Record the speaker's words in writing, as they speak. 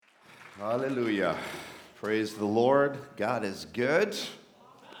Hallelujah. Praise the Lord. God is good.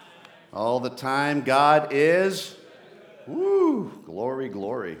 All the time, God is. Woo! Glory,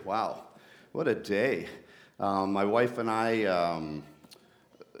 glory. Wow. What a day. My wife and I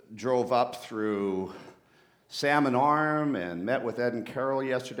drove up through Salmon Arm and met with Ed and Carol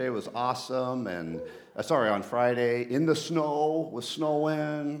yesterday. It was awesome. And on Friday, in the snow, was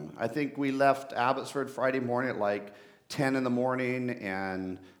snowing. I think we left Abbotsford Friday morning at like 10 in the morning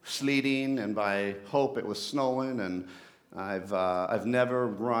and sleeting, and by hope it was snowing. And I've never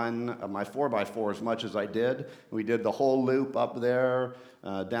run my 4x4 as much as I did. We did the whole loop up there,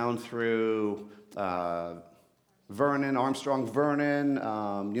 down through Vernon, Armstrong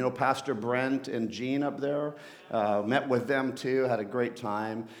Vernon, Pastor Brent and Jean up there. Met with them too, had a great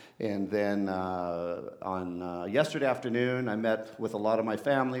time. And then on yesterday afternoon, I met with a lot of my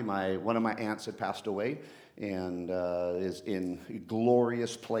family. One of my aunts had passed away and is in a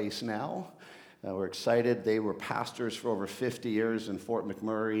glorious place now. We're excited. They were pastors for over 50 years in Fort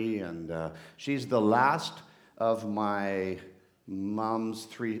McMurray, and she's the last of my mom's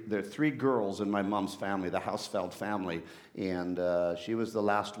there are three girls in my mom's family, the Hausfeld family, and she was the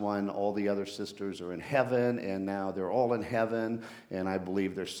last one. All the other sisters are in heaven, and now they're all in heaven, and I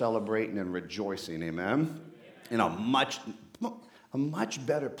believe they're celebrating and rejoicing, amen, in a much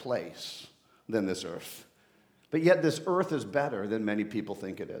better place than this earth. But yet this earth is better than many people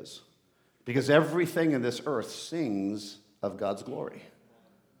think it is, because everything in this earth sings of God's glory.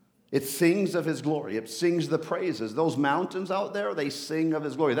 It sings of his glory. It sings the praises. Those mountains out there, they sing of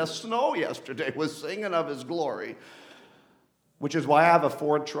his glory. That snow yesterday was singing of his glory, which is why I have a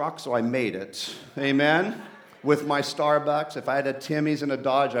Ford truck, so I made it. Amen? With my Starbucks. If I had a Timmy's and a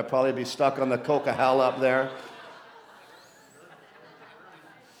Dodge, I'd probably be stuck on the Coca-Cola up there.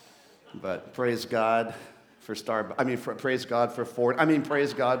 But praise God for praise God for Ford.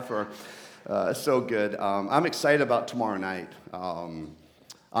 Praise God for so good. I'm excited about tomorrow night.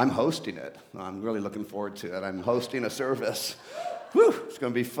 I'm hosting it. I'm really looking forward to it. I'm hosting a service. Whew, it's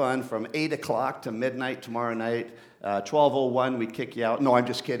going to be fun from 8 o'clock to midnight tomorrow night. 12:01, we kick you out. No, I'm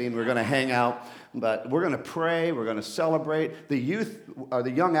just kidding. We're going to hang out. But we're going to pray. We're going to celebrate. The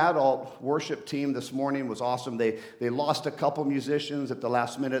young adult worship team this morning was awesome. They lost a couple musicians at the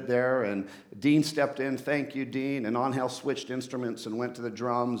last minute there, and Dean stepped in. Thank you, Dean. And Angel switched instruments and went to the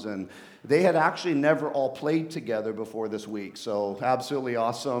drums. And they had actually never all played together before this week. So absolutely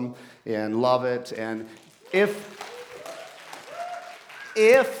awesome and love it. And if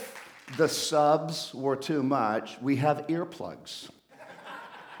the subs were too much, we have earplugs.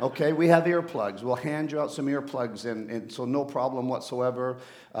 Okay, we have earplugs. We'll hand you out some earplugs, and so no problem whatsoever.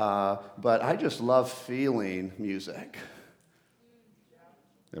 But I just love feeling music.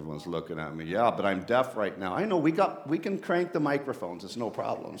 Everyone's looking at me. Yeah, but I'm deaf right now. I know we can crank the microphones. It's no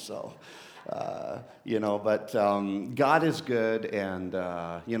problem. So, but God is good, and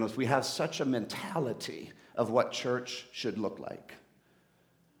we have such a mentality of what church should look like.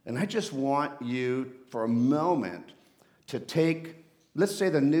 And I just want you for a moment to take, let's say,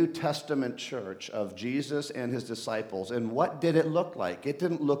 the New Testament church of Jesus and his disciples, and what did it look like? It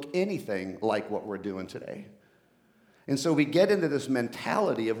didn't look anything like what we're doing today. And so we get into this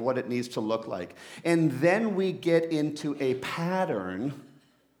mentality of what it needs to look like. And then we get into a pattern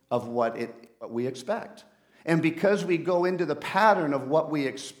of what we expect. And because we go into the pattern of what we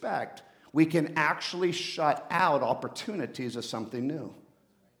expect, we can actually shut out opportunities of something new,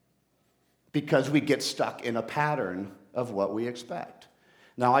 because we get stuck in a pattern of what we expect.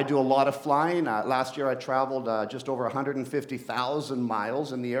 Now, I do a lot of flying. Last year, I traveled just over 150,000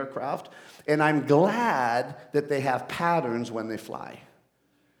 miles in the aircraft, and I'm glad that they have patterns when they fly.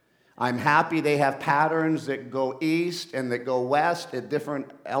 I'm happy they have patterns that go east and that go west at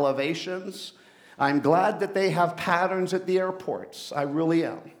different elevations. I'm glad that they have patterns at the airports. I really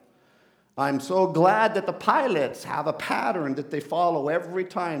am. I'm so glad that the pilots have a pattern that they follow every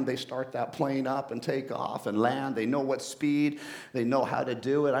time they start that plane up and take off and land. They know what speed, they know how to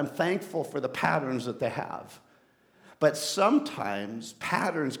do it. I'm thankful for the patterns that they have. But sometimes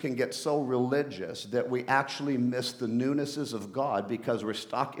patterns can get so religious that we actually miss the newnesses of God because we're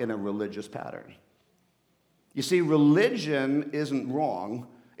stuck in a religious pattern. You see, religion isn't wrong.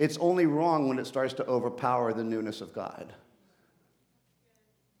 It's only wrong when it starts to overpower the newness of God.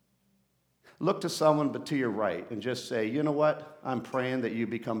 Look to someone but to your right and just say, you know what? I'm praying that you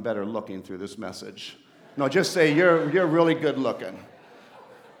become better looking through this message. No, just say, you're really good looking.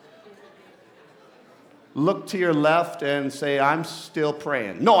 Look to your left and say, I'm still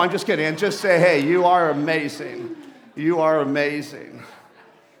praying. No, I'm just kidding. And just say, hey, you are amazing. You are amazing.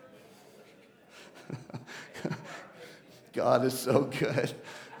 God is so good.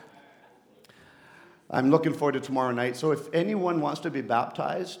 I'm looking forward to tomorrow night. So if anyone wants to be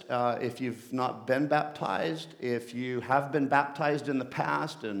baptized, if you've not been baptized, if you have been baptized in the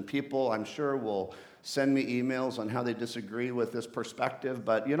past, and people, I'm sure, will send me emails on how they disagree with this perspective,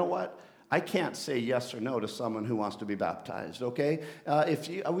 but you know what? I can't say yes or no to someone who wants to be baptized, okay?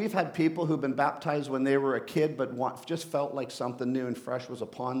 We've had people who've been baptized when they were a kid, but just felt like something new and fresh was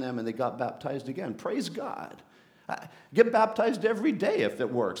upon them, and they got baptized again. Praise God. Get baptized every day if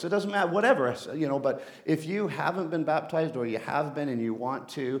it works. It doesn't matter, whatever, but if you haven't been baptized or you have been and you want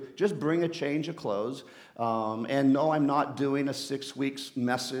to, just bring a change of clothes. And no, I'm not doing a 6 weeks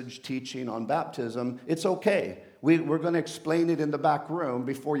message teaching on baptism. It's okay. We're going to explain it in the back room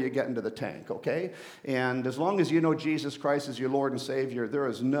before you get into the tank, okay? And as long as you know Jesus Christ as your Lord and Savior, there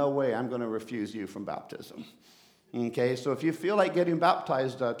is no way I'm going to refuse you from baptism. Okay, so if you feel like getting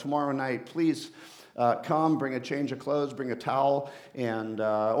baptized tomorrow night, please come, bring a change of clothes, bring a towel, and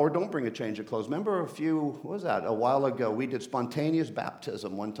or don't bring a change of clothes. Remember a while ago, we did spontaneous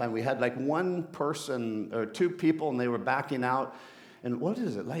baptism one time. We had like one person or two people, and they were backing out. And what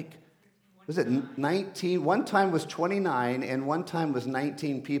is it, like, was it 19? One time was 29, and one time was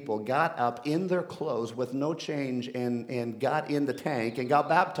 19 people got up in their clothes with no change and got in the tank and got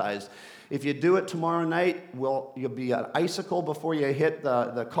baptized. If you do it tomorrow night, you'll be an icicle before you hit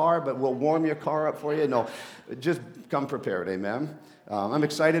the car, but we'll warm your car up for you. No, just come prepared, amen? I'm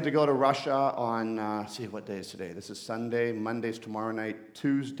excited to go to Russia on, what day is today? This is Sunday, Monday's tomorrow night,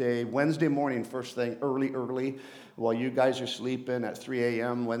 Tuesday, Wednesday morning, first thing, early. While you guys are sleeping at 3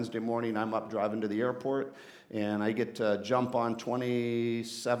 a.m. Wednesday morning, I'm up driving to the airport, and I get to jump on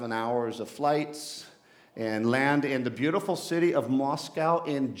 27 hours of flights and land in the beautiful city of Moscow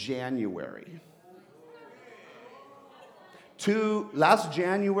in January. Last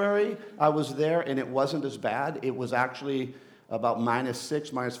January, I was there, and it wasn't as bad. It was actually about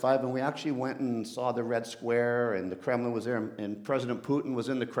 -6, -5, and we actually went and saw the Red Square, and the Kremlin was there, and President Putin was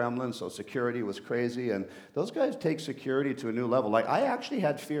in the Kremlin, so security was crazy, and those guys take security to a new level. Like, I actually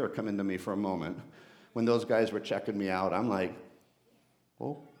had fear come into me for a moment when those guys were checking me out. I'm like,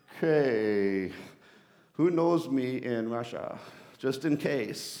 okay, who knows me in Russia? Just in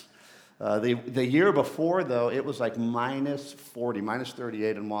case. The year before, though, it was like -40,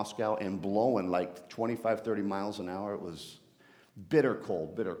 -38 in Moscow, and blowing like 25, 30 miles an hour. It was bitter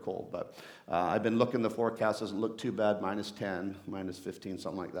cold. But I've been looking, the forecast doesn't look too bad, -10, -15,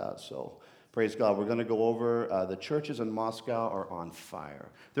 something like that. So praise God. We're going to go over, the churches in Moscow are on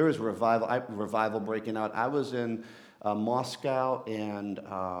fire. There is revival breaking out. I was in Moscow and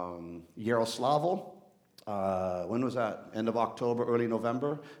Yaroslavl. When was that? End of October, early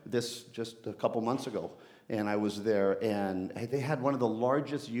November. This just a couple months ago. And I was there, and they had one of the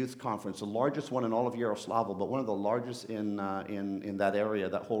largest youth conferences, the largest one in all of Yaroslavl, but one of the largest in that area,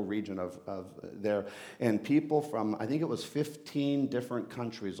 that whole region of there. And people from, I think it was 15 different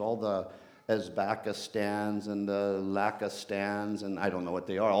countries, all the Uzbekistans and the Lakistans, and I don't know what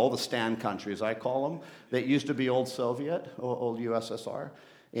they are, all the Stan countries, I call them, that used to be old Soviet, old USSR.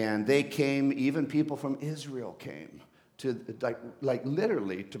 And they came, even people from Israel came to, like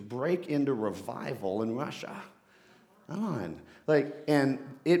literally, to break into revival in Russia. Come on. And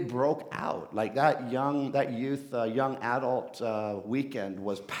it broke out. Like that young adult weekend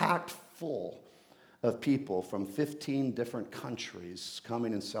was packed full of people from 15 different countries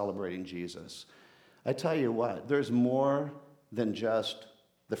coming and celebrating Jesus. I tell you what, there's more than just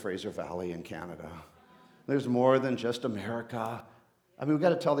the Fraser Valley in Canada. There's more than just America. I mean, we've got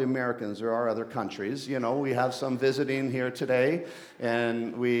to tell the Americans there are other countries. You know, we have some visiting here today,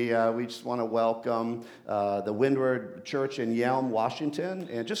 and we just want to welcome the Windward Church in Yelm, Washington.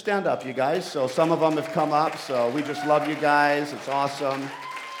 And just stand up, you guys. So some of them have come up, so we just love you guys. It's awesome.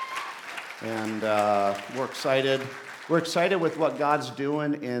 And we're excited. We're excited with what God's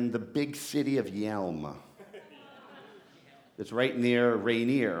doing in the big city of Yelm. It's right near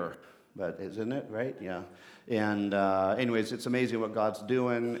Rainier, but isn't it, right? Yeah. And anyways, it's amazing what God's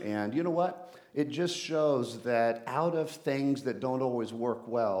doing. And you know what? It just shows that out of things that don't always work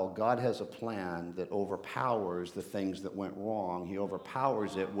well, God has a plan that overpowers the things that went wrong. He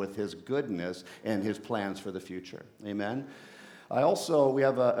overpowers it with his goodness and his plans for the future. Amen? We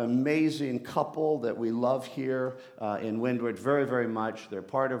have an amazing couple that we love here in Windward very, very much. They're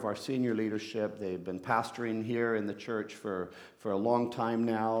part of our senior leadership. They've been pastoring here in the church for a long time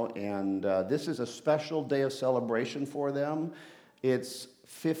now, and this is a special day of celebration for them. It's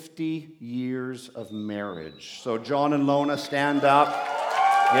 50 years of marriage. So John and Lona, stand up.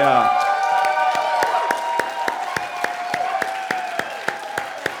 Yeah.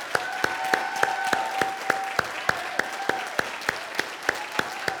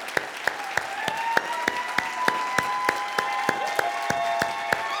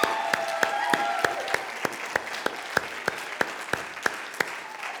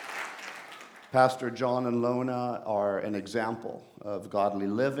 Pastor John and Lona are an example of godly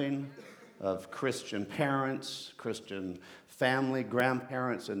living, of Christian parents, Christian family,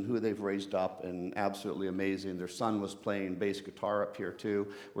 grandparents, and who they've raised up, and absolutely amazing. Their son was playing bass guitar up here too.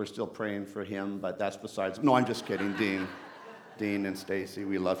 We're still praying for him, but that's besides. No, I'm just kidding, Dean. Dean and Stacy,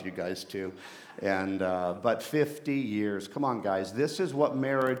 we love you guys too. And but 50 years, come on guys, this is what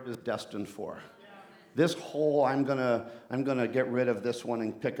marriage is destined for. This whole, I'm gonna get rid of this one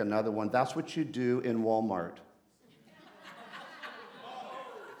and pick another one. That's what you do in Walmart.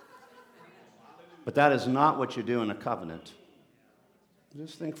 But that is not what you do in a covenant.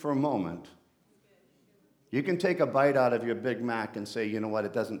 Just think for a moment. You can take a bite out of your Big Mac and say, you know what,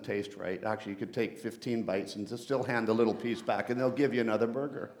 it doesn't taste right. Actually, you could take 15 bites and just still hand a little piece back, and they'll give you another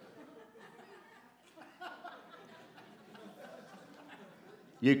burger.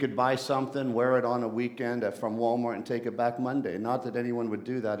 You could buy something, wear it on a weekend from Walmart and take it back Monday. Not that anyone would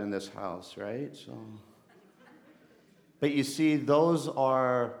do that in this house, right? But you see, those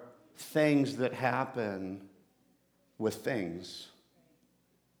are things that happen with things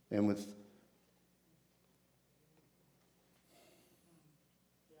and with.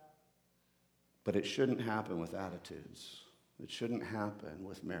 But it shouldn't happen with attitudes. It shouldn't happen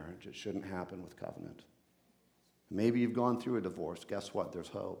with marriage. It shouldn't happen with covenant. Maybe you've gone through a divorce. Guess what? There's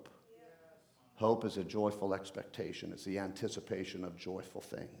hope. Yes. Hope is a joyful expectation. It's the anticipation of joyful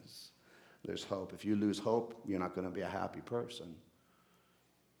things. There's hope. If you lose hope, you're not going to be a happy person.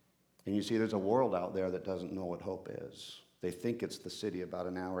 And you see, there's a world out there that doesn't know what hope is. They think it's the city about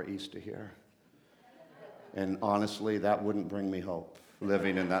an hour east of here. And honestly, that wouldn't bring me hope,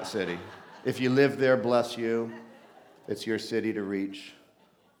 living in that city. If you live there, bless you. It's your city to reach.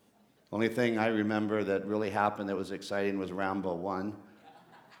 Only thing I remember that really happened that was exciting was Rambo 1.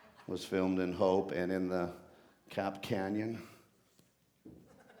 Was filmed in Hope and in the Cap Canyon.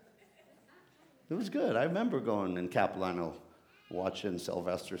 It was good. I remember going in Capilano watching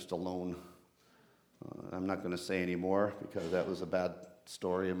Sylvester Stallone. I'm not going to say any more because that was a bad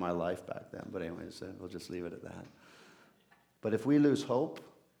story in my life back then. But anyways, we'll just leave it at that. But if we lose hope,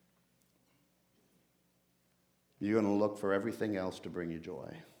 you're going to look for everything else to bring you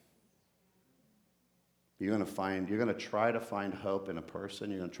joy. You're going to try to find hope in a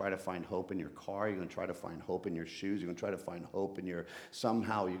person. You're going to try to find hope in your car. You're going to try to find hope in your shoes. You're going to try to find hope in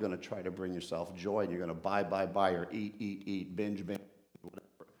somehow you're going to try to bring yourself joy. And you're going to buy, or eat, binge,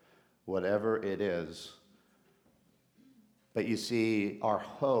 whatever it is. But you see, our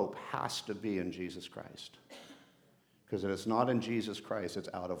hope has to be in Jesus Christ. Because if it's not in Jesus Christ, it's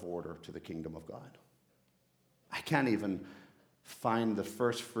out of order to the kingdom of God. I can't even find the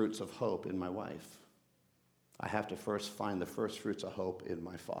first fruits of hope in my wife. I have to first find the first fruits of hope in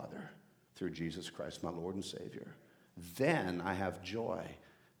my Father through Jesus Christ, my Lord and Savior. Then I have joy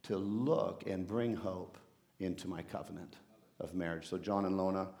to look and bring hope into my covenant of marriage. So John and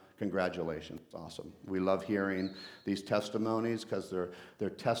Lona, congratulations. It's awesome. We love hearing these testimonies because they're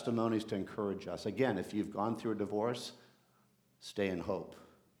testimonies to encourage us. Again, if you've gone through a divorce, stay in hope.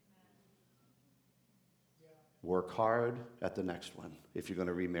 Work hard at the next one. If you're going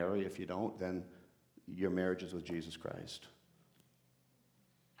to remarry, if you don't, then your marriage is with Jesus Christ.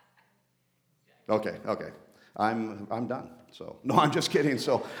 Okay. I'm done. So, no, I'm just kidding.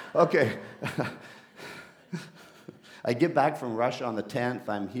 So, okay. I get back from Russia on the 10th.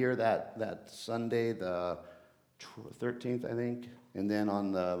 I'm here that Sunday, the 13th, I think. And then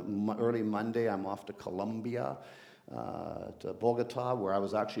on the early Monday, I'm off to Colombia, to Bogota, where I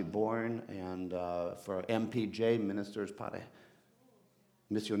was actually born, and for MPJ,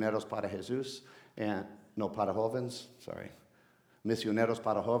 Misioneros para Jesus. And para Jóvenes, Misioneros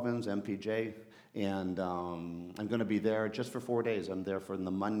para Jóvenes, MPJ, and I'm going to be there just for 4 days. I'm there from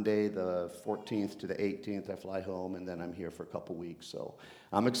the Monday, the 14th to the 18th. I fly home, and then I'm here for a couple weeks. So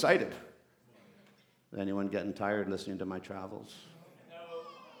I'm excited. Anyone getting tired listening to my travels?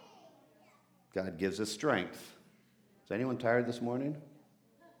 God gives us strength. Is anyone tired this morning?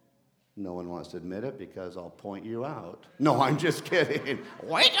 No one wants to admit it because I'll point you out. No, I'm just kidding.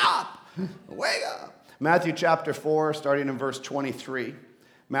 Wake up! Wake up! Matthew chapter 4, starting in verse 23.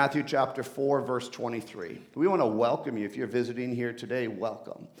 Matthew chapter 4, verse 23. We want to welcome you. If you're visiting here today,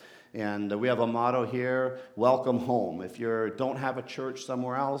 welcome. And we have a motto here, welcome home. If you don't have a church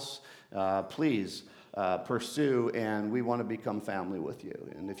somewhere else, please pursue, and we want to become family with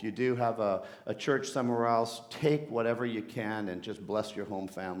you. And if you do have a church somewhere else, take whatever you can and just bless your home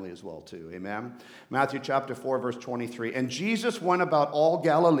family as well too. Amen? Matthew chapter 4, verse 23. And Jesus went about all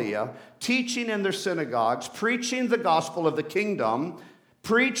Galilee, teaching in their synagogues, preaching the gospel of the kingdom.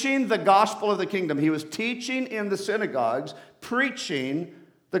 Preaching the gospel of the kingdom. He was teaching in the synagogues, preaching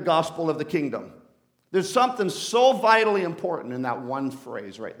the gospel of the kingdom. There's something so vitally important in that one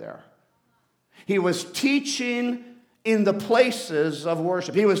phrase right there. He was teaching in the places of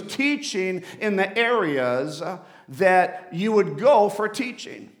worship. He was teaching in the areas that you would go for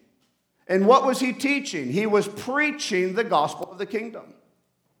teaching. And what was he teaching? He was preaching the gospel of the kingdom.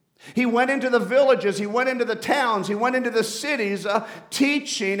 He went into the villages, he went into the towns, he went into the cities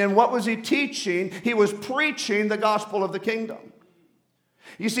teaching. And what was he teaching? He was preaching the gospel of the kingdom.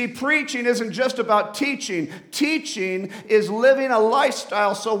 You see, preaching isn't just about teaching. Teaching is living a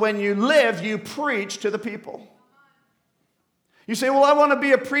lifestyle so when you live, you preach to the people. You say, well, I want to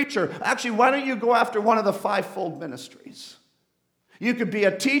be a preacher. Actually, why don't you go after one of the fivefold ministries? You could be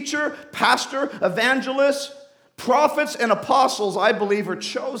a teacher, pastor, evangelist. Prophets and apostles, I believe, are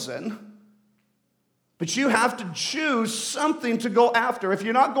chosen. But you have to choose something to go after. If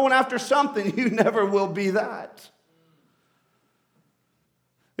you're not going after something, you never will be that.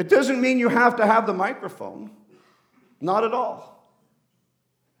 It doesn't mean you have to have the microphone. Not at all.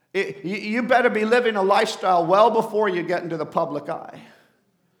 You better be living a lifestyle well before you get into the public eye.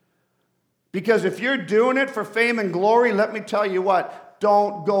 Because if you're doing it for fame and glory, let me tell you what,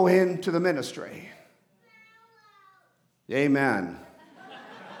 don't go into the ministry. Amen.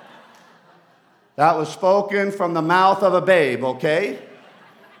 That was spoken from the mouth of a babe, okay?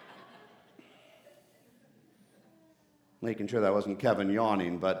 Making sure that wasn't Kevin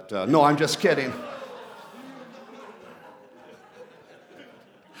yawning, but no, I'm just kidding.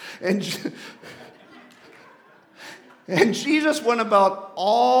 And Jesus went about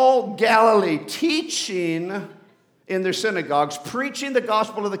all Galilee teaching in their synagogues, preaching the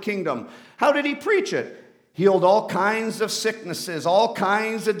gospel of the kingdom. How did he preach it? Healed all kinds of sicknesses, all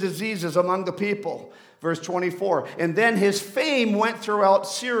kinds of diseases among the people. Verse 24, and then his fame went throughout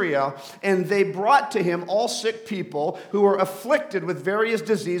Syria, and they brought to him all sick people who were afflicted with various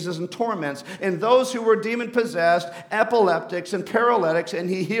diseases and torments, and those who were demon-possessed, epileptics, and paralytics, and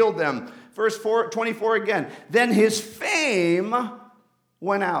he healed them. Verse 24 again, then his fame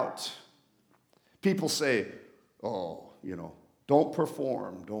went out. People say, don't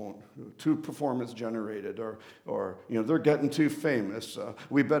perform, too performance generated, or they're getting too famous.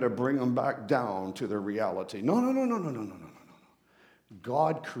 We better bring them back down to their reality. No.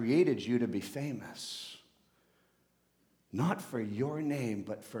 God created you to be famous. Not for your name,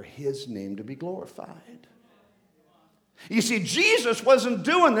 but for his name to be glorified. You see, Jesus wasn't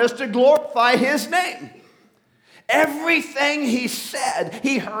doing this to glorify his name. Everything he said,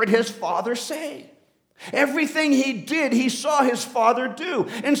 he heard his Father say. Everything he did, he saw his Father do.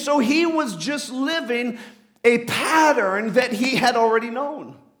 And so he was just living a pattern that he had already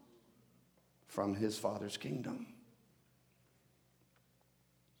known from his Father's kingdom.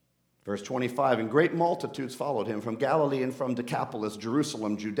 Verse 25, and great multitudes followed him from Galilee and from Decapolis,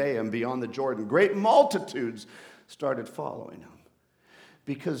 Jerusalem, Judea, and beyond the Jordan. Great multitudes started following him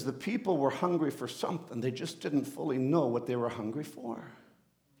because the people were hungry for something. They just didn't fully know what they were hungry for.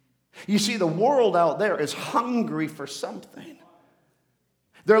 You see, the world out there is hungry for something.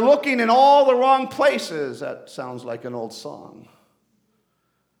 They're looking in all the wrong places. That sounds like an old song.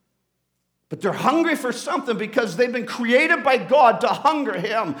 But they're hungry for something because they've been created by God to hunger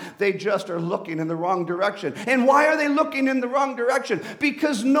him. They just are looking in the wrong direction. And why are they looking in the wrong direction?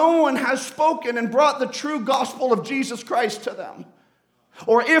 Because no one has spoken and brought the true gospel of Jesus Christ to them.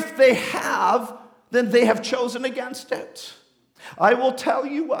 Or if they have, then they have chosen against it. I will tell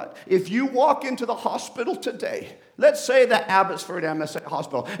you what, if you walk into the hospital today, let's say the Abbotsford MSA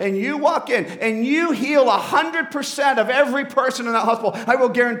hospital, and you walk in and you heal 100% of every person in that hospital, I will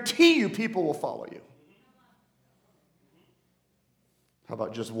guarantee you people will follow you. How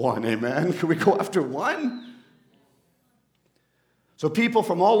about just one, amen? Can we go after one? So people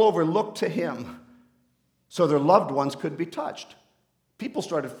from all over looked to him so their loved ones could be touched. People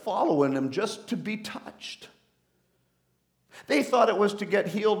started following him just to be touched. They thought it was to get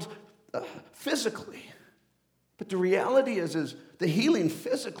healed physically. But the reality is the healing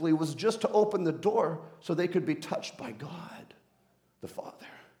physically was just to open the door so they could be touched by God, the Father.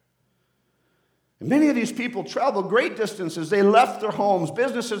 And many of these people traveled great distances. They left their homes,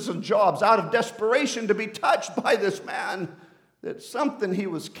 businesses, and jobs out of desperation to be touched by this man, that something he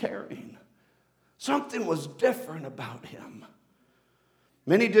was carrying. Something was different about him.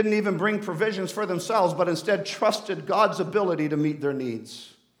 Many didn't even bring provisions for themselves, but instead trusted God's ability to meet their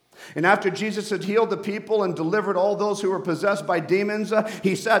needs. And after Jesus had healed the people and delivered all those who were possessed by demons,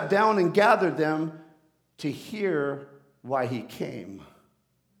 he sat down and gathered them to hear why he came.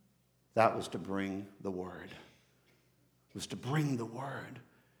 That was to bring the word. It was to bring the word.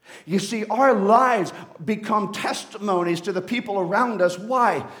 You see, our lives become testimonies to the people around us.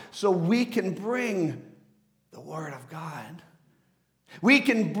 Why? So we can bring the Word of God. We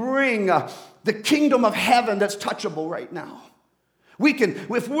can bring the kingdom of heaven that's touchable right now. We can,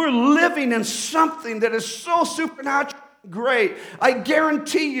 if we're living in something that is so supernatural, great, I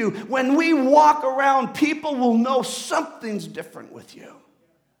guarantee you, when we walk around, people will know something's different with you.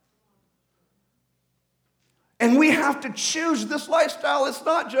 And we have to choose this lifestyle. It's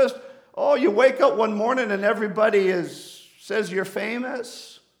not just, oh, you wake up one morning and everybody says you're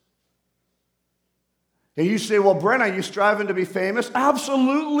famous. And you say, well, Brent, are you striving to be famous?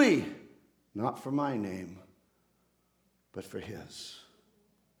 Absolutely. Not for my name, but for his.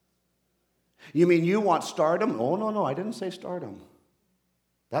 You mean you want stardom? Oh, no, I didn't say stardom.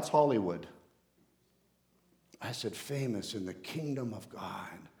 That's Hollywood. I said famous in the kingdom of God.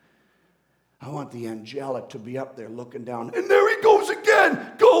 I want the angelic to be up there looking down. And there he goes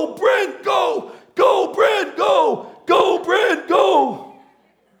again. Go, Brent, go. Go, Brent, go. Go, Brent, go.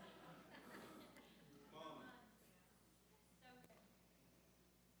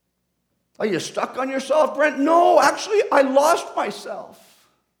 Are you stuck on yourself, Brent? No, actually, I lost myself.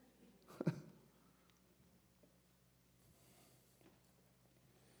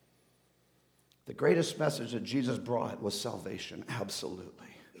 The greatest message that Jesus brought was salvation, absolutely.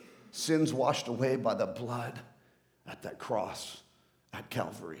 Sins washed away by the blood at that cross at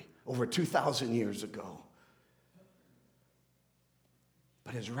Calvary over 2,000 years ago.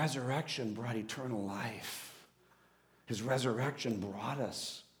 But his resurrection brought eternal life. His resurrection brought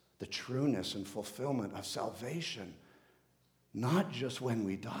us the trueness and fulfillment of salvation, not just when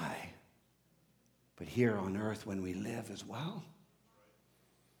we die, but here on earth when we live as well.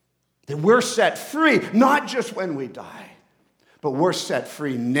 That we're set free, not just when we die, but we're set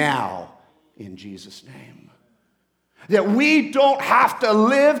free now in Jesus' name. That we don't have to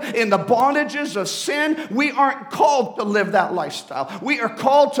live in the bondages of sin. We aren't called to live that lifestyle. We are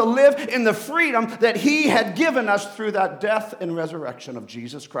called to live in the freedom that he had given us through that death and resurrection of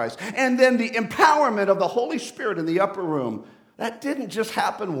Jesus Christ. And then the empowerment of the Holy Spirit in the upper room. That didn't just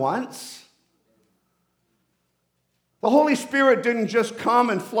happen once. The Holy Spirit didn't just come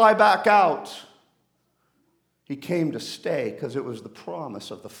and fly back out. He came to stay because it was the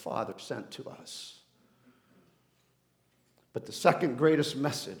promise of the Father sent to us. But the second greatest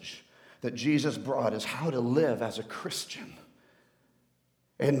message that Jesus brought is how to live as a Christian.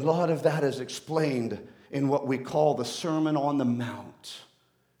 And a lot of that is explained in what we call the Sermon on the Mount.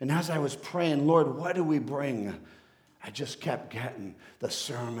 And as I was praying, Lord, what do we bring? I just kept getting the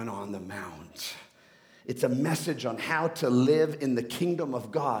Sermon on the Mount. It's a message on how to live in the kingdom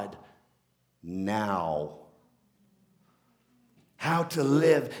of God now. How to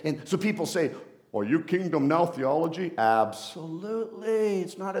live. And so people say, are you kingdom now theology? Absolutely.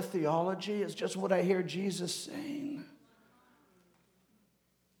 It's not a theology. It's just what I hear Jesus saying.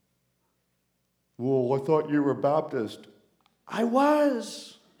 Well, I thought you were Baptist. I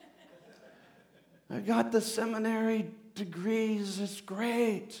was. I got the seminary degrees. It's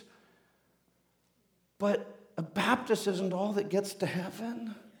great. But a Baptist isn't all that gets to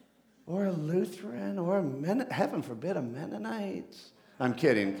heaven, or a Lutheran, or heaven forbid, a Mennonite. I'm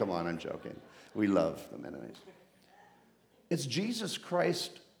kidding. Come on, I'm joking. We love the Mennonites. It's Jesus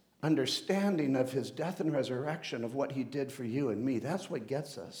Christ's understanding of his death and resurrection, of what he did for you and me. That's what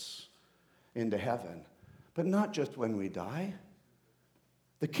gets us into heaven. But not just when we die.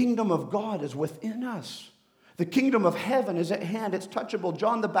 The kingdom of God is within us. The kingdom of heaven is at hand. It's touchable.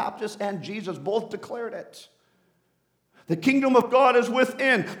 John the Baptist and Jesus both declared it. The kingdom of God is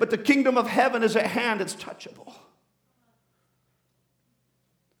within, but the kingdom of heaven is at hand. It's touchable.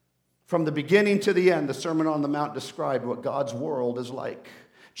 From the beginning to the end, the Sermon on the Mount described what God's world is like.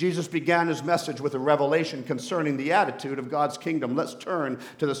 Jesus began his message with a revelation concerning the attitude of God's kingdom. Let's turn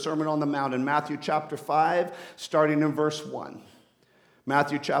to the Sermon on the Mount in Matthew chapter 5, starting in verse 1.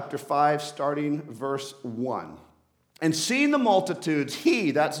 Matthew chapter 5, starting verse 1. And seeing the multitudes,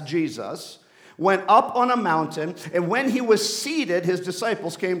 he, that's Jesus, went up on a mountain, and when he was seated, his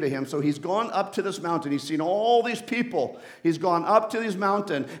disciples came to him. So he's gone up to this mountain. He's seen all these people. He's gone up to this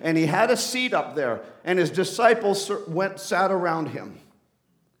mountain, and he had a seat up there, and his disciples sat around him.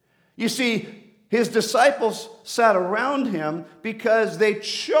 You see, his disciples sat around him because they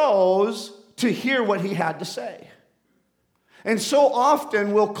chose to hear what he had to say. And so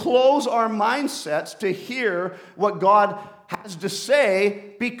often we'll close our mindsets to hear what God has to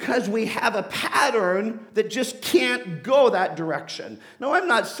say because we have a pattern that just can't go that direction. No, I'm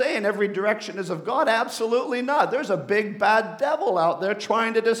not saying every direction is of God. Absolutely not. There's a big bad devil out there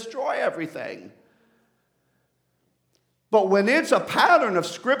trying to destroy everything. But when it's a pattern of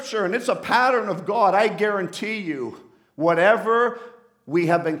Scripture and it's a pattern of God, I guarantee you, whatever we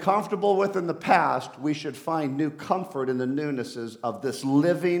have been comfortable with in the past, we should find new comfort in the newnesses of this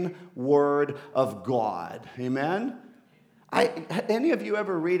living Word of God. Amen? Any of you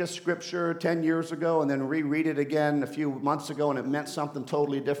ever read a Scripture 10 years ago and then reread it again a few months ago and it meant something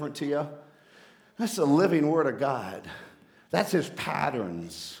totally different to you? That's the living Word of God. That's His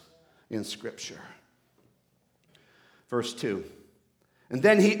patterns in Scripture. Verse 2. And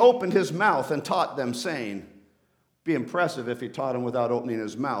then He opened His mouth and taught them, saying, be impressive if He taught them without opening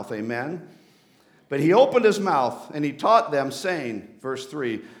His mouth, amen? But He opened His mouth and He taught them, saying, verse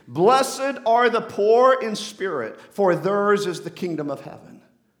 3, blessed are the poor in spirit, for theirs is the kingdom of heaven.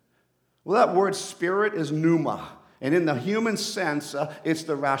 Well, that word spirit is pneuma, and in the human sense, it's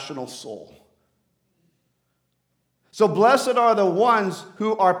the rational soul. So blessed are the ones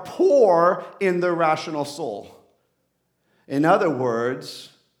who are poor in their rational soul. In other words,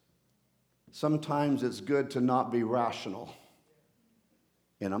 sometimes it's good to not be rational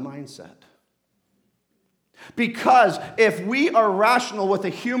in a mindset. Because if we are rational with a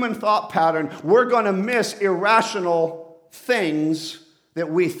human thought pattern, we're going to miss irrational things that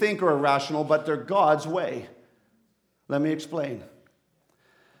we think are irrational, but they're God's way. Let me explain.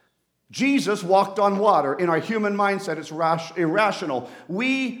 Jesus walked on water. In our human mindset, it's irrational.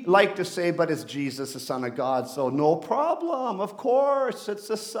 We like to say, but it's Jesus, the Son of God, so no problem. Of course, it's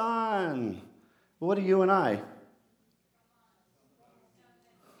the Son. What are you and I?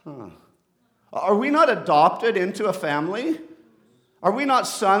 Are we not adopted into a family? Are we not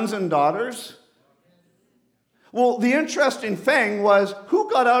sons and daughters? Well, the interesting thing was, who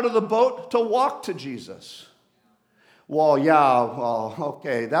got out of the boat to walk to Jesus?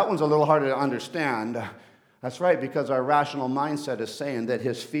 Okay, that one's a little harder to understand. That's right, because our rational mindset is saying that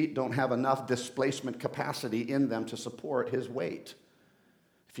His feet don't have enough displacement capacity in them to support His weight.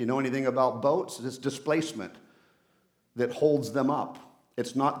 If you know anything about boats, it's displacement that holds them up.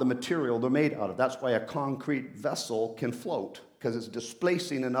 It's not the material they're made out of. That's why a concrete vessel can float, because it's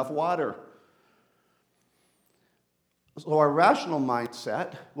displacing enough water. So our rational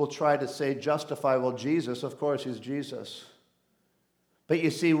mindset will try to say, justify, well, Jesus, of course, He's Jesus. But you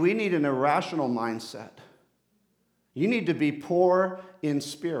see, we need an irrational mindset. You need to be poor in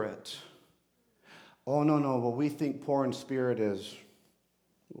spirit. Oh, no, well, we think poor in spirit is,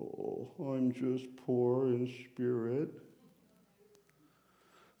 oh, I'm just poor in spirit.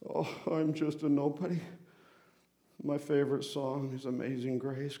 Oh, I'm just a nobody. My favorite song is Amazing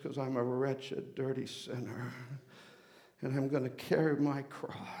Grace, because I'm a wretched, dirty sinner. And I'm going to carry my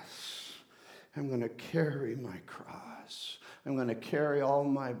cross. I'm going to carry my cross. I'm going to carry all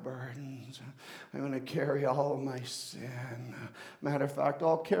my burdens. I'm going to carry all my sin. Matter of fact,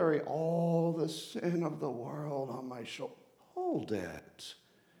 I'll carry all the sin of the world on my shoulder. Hold it.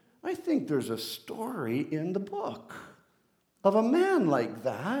 I think there's a story in the book of a man like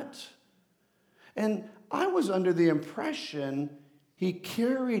that. And I was under the impression He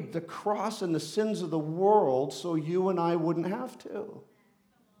carried the cross and the sins of the world so you and I wouldn't have to.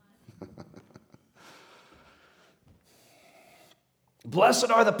 Blessed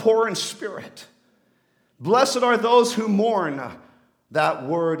are the poor in spirit. Blessed are those who mourn. That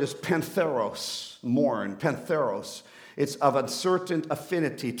word is pentheros, mourn, pentheros. It's of a certain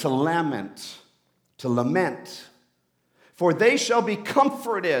affinity, to lament, to lament. For they shall be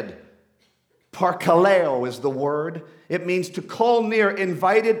comforted. Parkaleo is the word. It means to call near,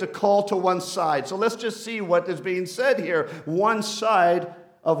 invited to call to one side. So let's just see what is being said here. One side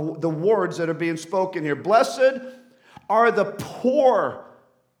of the words that are being spoken here. Blessed are the poor.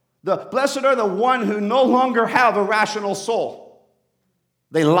 Blessed are the one who no longer have a rational soul.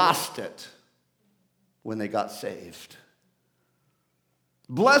 They lost it when they got saved.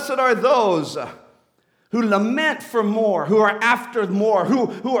 Blessed are those who lament for more, who are after more,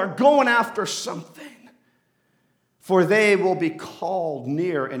 who are going after something. For they will be called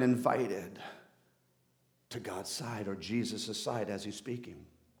near and invited to God's side, or Jesus' side as He's speaking.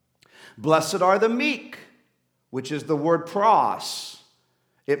 Blessed are the meek, which is the word pros.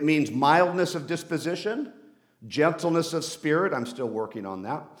 It means mildness of disposition, gentleness of spirit. I'm still working on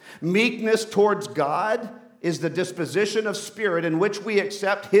that. Meekness towards God is the disposition of spirit in which we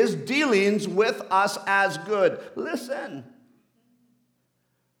accept His dealings with us as good. Listen.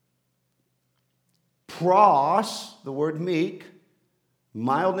 Pros, the word meek,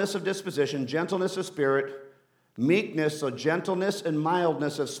 mildness of disposition, gentleness of spirit, meekness, so gentleness and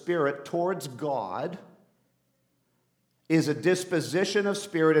mildness of spirit towards God is a disposition of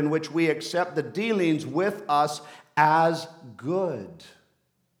spirit in which we accept the dealings with us as good.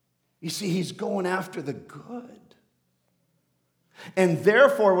 You see, He's going after the good. And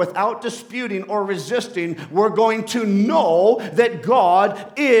therefore, without disputing or resisting, we're going to know that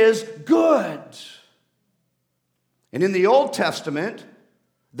God is good. And in the Old Testament,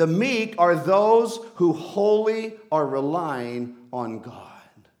 the meek are those who wholly are relying on God.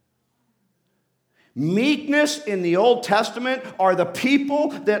 Meekness in the Old Testament are the people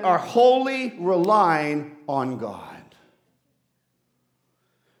that are wholly relying on God.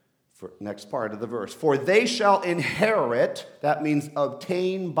 Next part of the verse. For they shall inherit, that means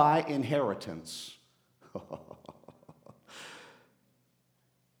obtain by inheritance.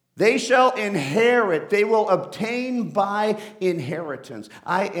 They shall inherit, they will obtain by inheritance.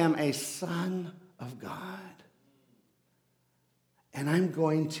 I am a son of God, and I'm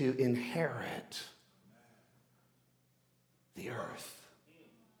going to inherit the earth.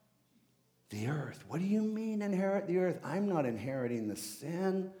 The earth. What do you mean inherit the earth? I'm not inheriting the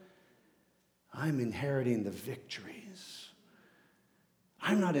sin. I'm inheriting the victories.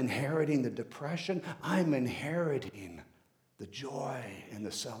 I'm not inheriting the depression. I'm inheriting the joy and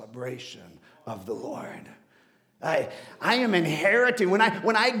the celebration of the Lord. I am inheriting. When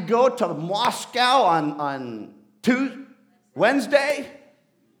I go to Moscow on Wednesday,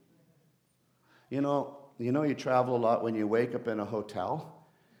 you travel a lot when you wake up in a hotel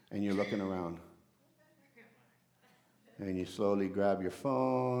and you're looking around. And you slowly grab your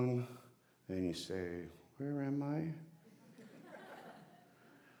phone and you say, where am I?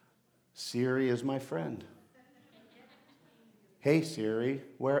 Siri is my friend. Hey Siri,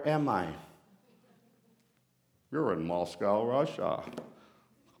 where am I? You're in Moscow, Russia.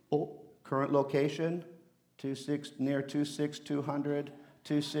 Oh, current location, near 26200,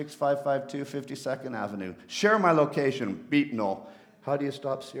 26552 52nd Avenue. Share my location. Beep, no. How do you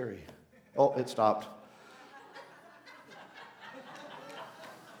stop Siri? Oh, it stopped.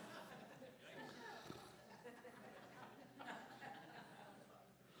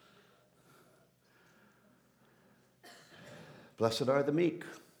 Blessed are the meek,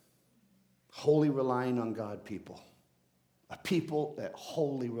 wholly relying on God people. A people that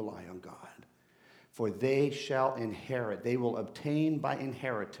wholly rely on God. For they shall inherit, they will obtain by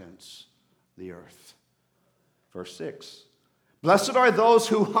inheritance the earth. Verse 6. Blessed are those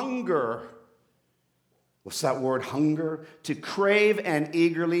who hunger. What's that word, hunger? To crave and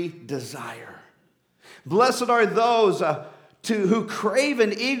eagerly desire. Blessed are those who crave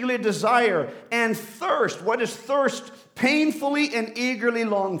and eagerly desire and thirst. What is thirst? Painfully and eagerly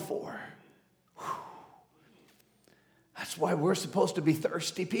long for. Whew. That's why we're supposed to be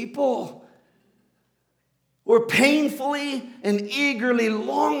thirsty people. We're painfully and eagerly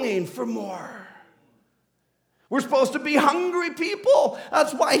longing for more. We're supposed to be hungry people.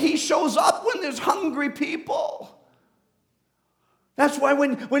 That's why he shows up when there's hungry people. That's why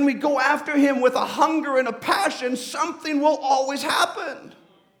when we go after him with a hunger and a passion, something will always happen.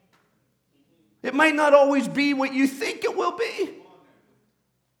 It might not always be what you think it will be.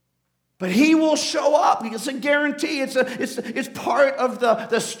 But he will show up. It's a guarantee. It's part of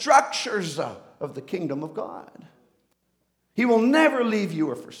the structures of the kingdom of God. He will never leave you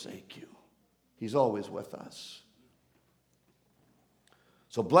or forsake you. He's always with us.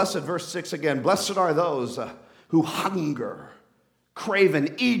 So blessed, verse 6 again, blessed are those who hunger, crave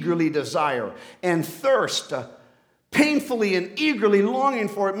and eagerly desire, and thirst, painfully and eagerly longing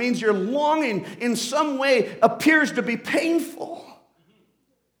for. It means your longing in some way appears to be painful,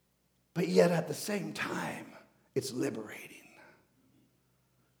 but yet at the same time, it's liberating.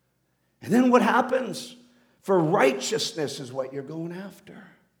 And then what happens? For righteousness is what you're going after.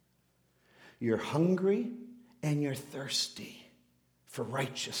 You're hungry and you're thirsty for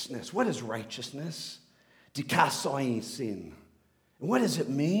righteousness. What is righteousness? Dikasoisin. And what does it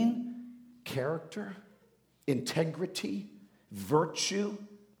mean? Character, integrity, virtue,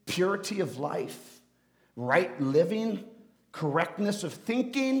 purity of life, right living, correctness of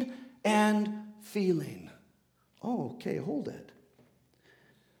thinking and feeling. Oh, okay, hold it.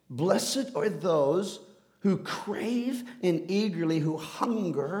 Blessed are those who crave and eagerly, who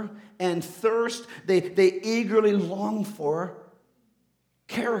hunger and thirst. They eagerly long for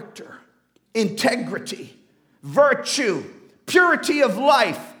character, integrity, virtue, purity of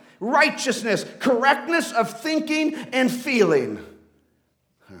life, righteousness, correctness of thinking and feeling.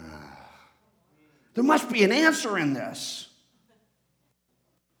 There must be an answer in this.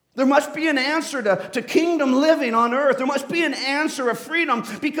 There must be an answer to kingdom living on earth. There must be an answer of freedom,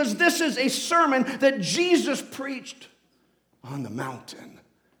 because this is a sermon that Jesus preached on the mountain.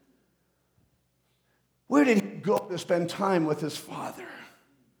 Where did he go to spend time with his Father?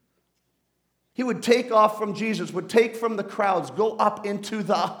 He would take off from Jesus, would take from the crowds, go up into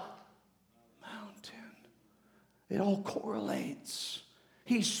the mountain. It all correlates.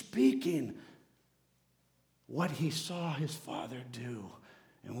 He's speaking what he saw his Father do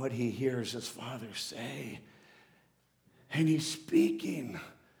and what he hears his Father say. And he's speaking,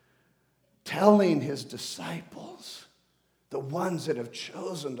 telling his disciples, the ones that have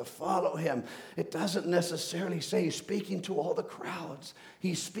chosen to follow him. It doesn't necessarily say he's speaking to all the crowds.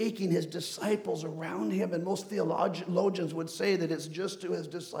 He's speaking his disciples around him, and most theologians would say that it's just to his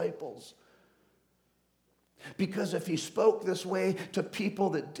disciples. Because if he spoke this way to people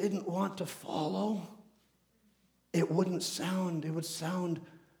that didn't want to follow, it would sound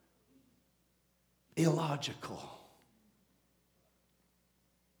illogical.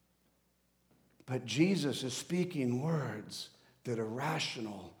 But Jesus is speaking words that are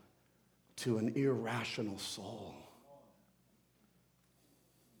rational to an irrational soul.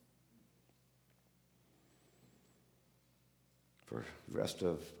 For the rest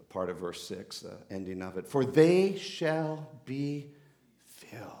of part of verse 6, the ending of it. For they shall be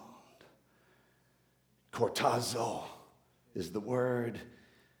filled. Kortazo is the word.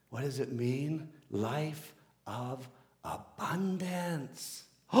 What does it mean? Life of abundance.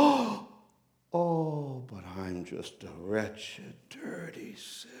 Oh, but I'm just a wretched, dirty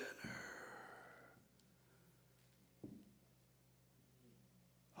sinner.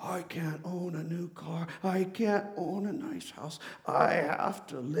 I can't own a new car. I can't own a nice house. I have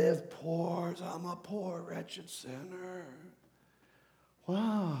to live poor. I'm a poor, wretched sinner.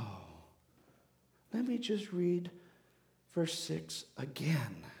 Wow. Let me just read verse 6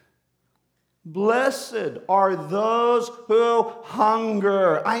 again. Blessed are those who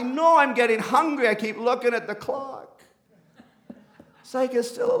hunger. I know I'm getting hungry. I keep looking at the clock. It's like it's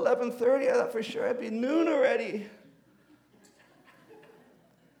still 11:30. I thought for sure it'd be noon already.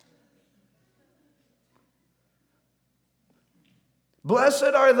 Blessed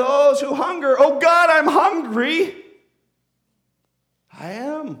are those who hunger. Oh God, I'm hungry. I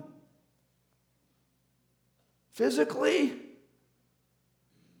am. Physically.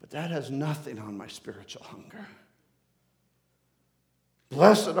 But that has nothing on my spiritual hunger.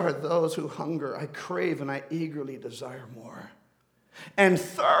 Blessed are those who hunger. I crave and I eagerly desire more. And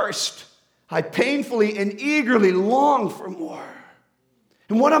thirst. I painfully and eagerly long for more.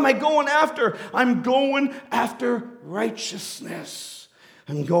 And what am I going after? I'm going after righteousness.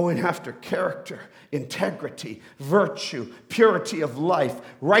 I'm going after character, integrity, virtue, purity of life,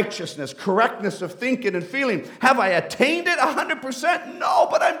 righteousness, correctness of thinking and feeling. Have I attained it 100%? No,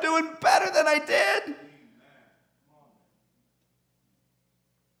 but I'm doing better than I did.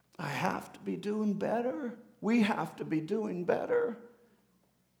 I have to be doing better. We have to be doing better.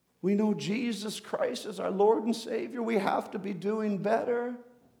 We know Jesus Christ is our Lord and Savior. We have to be doing better.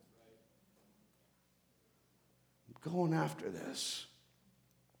 I'm going after this.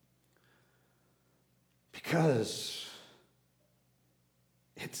 Because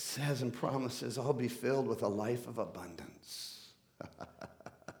it says and promises, I'll be filled with a life of abundance.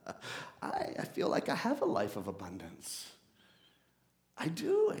 I feel like I have a life of abundance. I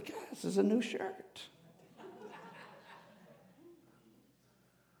do, I guess. It's a new shirt.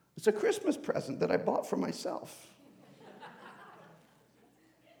 It's a Christmas present that I bought for myself.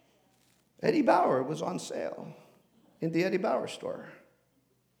 Eddie Bauer was on sale in the Eddie Bauer store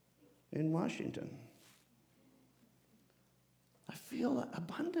in Washington. I feel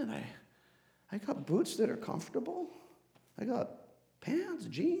abundant. I got boots that are comfortable. I got pants,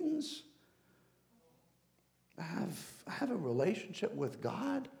 jeans. I have a relationship with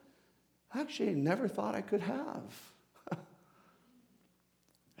God I actually never thought I could have.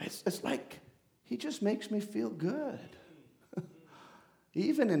 It's like he just makes me feel good.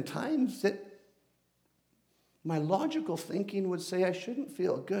 Even in times that my logical thinking would say I shouldn't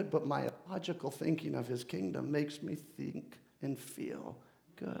feel good, but my logical thinking of his kingdom makes me think and feel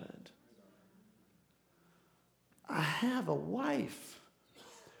good. I have a wife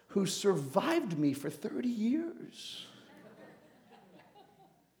who survived me for 30 years.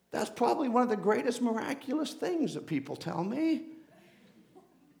 That's probably one of the greatest miraculous things that people tell me.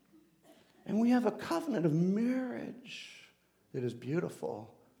 And we have a covenant of marriage that is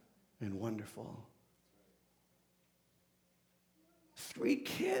beautiful and wonderful. 3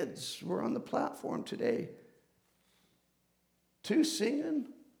 kids were on the platform today. 2 singing,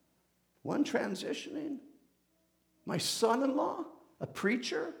 1 transitioning. My son-in-law, a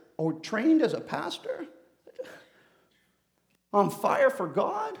preacher, or trained as a pastor, on fire for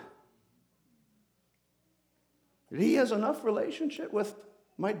God. He has enough relationship with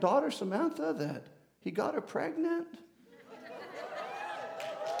my daughter Samantha that he got her pregnant.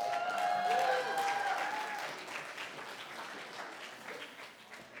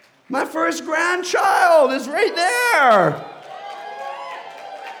 My first grandchild is right there.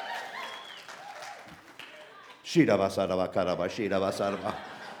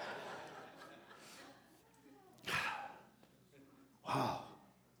 Wow,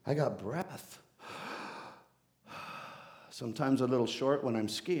 I got breath. Sometimes a little short when I'm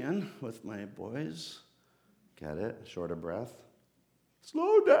skiing with my boys. Get it? Short of breath.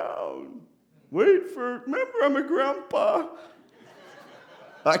 Slow down. Remember I'm a grandpa.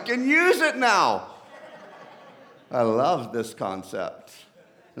 I can use it now. I love this concept.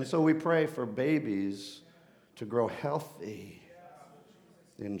 And so we pray for babies to grow healthy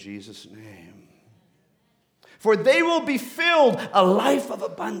in Jesus' name. For they will be filled a life of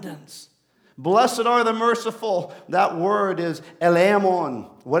abundance. Blessed are the merciful. That word is elamon.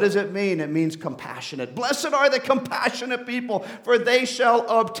 What does it mean? It means compassionate. Blessed are the compassionate people, for they shall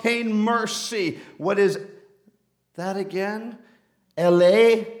obtain mercy. What is that again?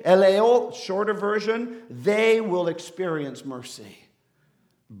 Eleo, shorter version. They will experience mercy.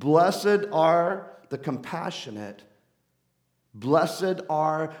 Blessed are the compassionate. Blessed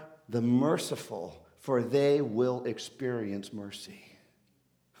are the merciful, for they will experience mercy.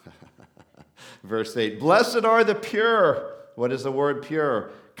 Verse 8, blessed are the pure. What is the word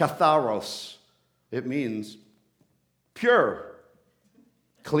pure? Katharos. It means pure.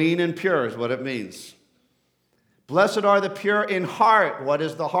 Clean and pure is what it means. Blessed are the pure in heart. What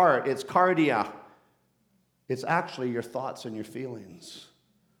is the heart? It's cardia. It's actually your thoughts and your feelings.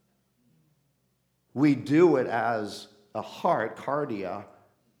 We do it as a heart, cardia,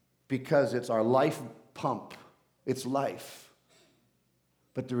 because it's our life pump. It's life.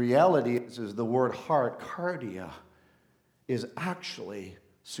 But the reality is the word heart, cardia, is actually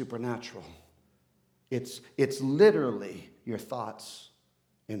supernatural. It's literally your thoughts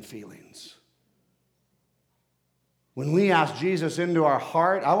and feelings. When we ask Jesus into our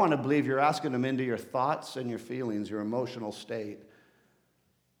heart, I want to believe you're asking him into your thoughts and your feelings, your emotional state.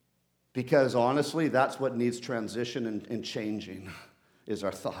 Because honestly, that's what needs transition and changing, is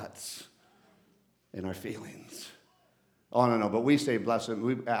our thoughts and our feelings. Oh, no, but we say bless him.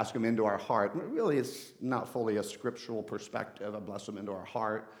 We ask him into our heart. Really, it's not fully a scriptural perspective. I bless him into our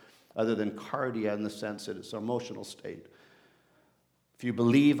heart, other than cardia in the sense that it's our emotional state. If you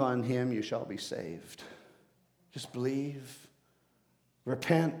believe on him, you shall be saved. Just believe.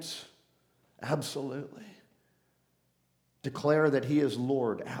 Repent. Absolutely. Declare that he is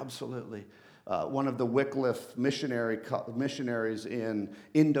Lord. Absolutely. One of the Wycliffe missionaries in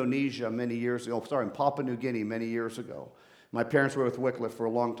Indonesia in Papua New Guinea many years ago. My parents were with Wycliffe for a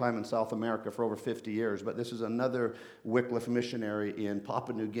long time in South America, for over 50 years, but this is another Wycliffe missionary in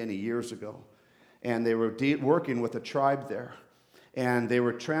Papua New Guinea years ago. And they were working with a tribe there. And they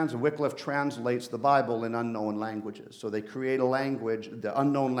were Wycliffe translates the Bible in unknown languages. So they create a language, the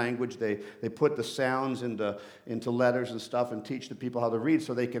unknown language, they put the sounds into letters and stuff and teach the people how to read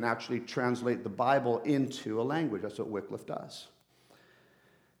so they can actually translate the Bible into a language. That's what Wycliffe does.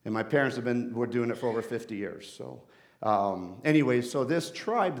 And my parents were doing it for over 50 years. So so this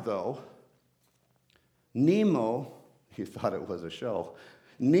tribe though, Nemo, you thought it was a show.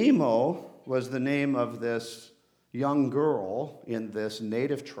 Nemo was the name of this young girl in this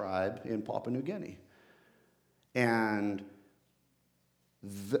native tribe in Papua New Guinea. And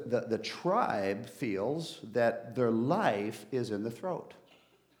the tribe feels that their life is in the throat.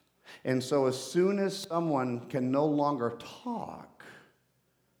 And so as soon as someone can no longer talk,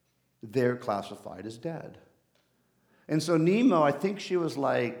 they're classified as dead. And so Nemo, I think she was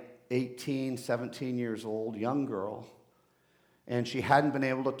like 18, 17 years old, young girl, and she hadn't been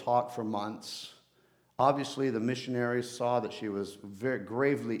able to talk for months. Obviously, the missionaries saw that she was very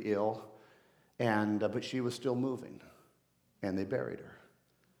gravely ill, but she was still moving, and they buried her.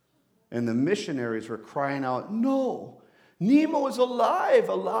 And the missionaries were crying out, "No, Nemo is alive,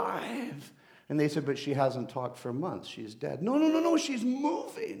 alive!" And they said, "But she hasn't talked for months. She's dead." No, she's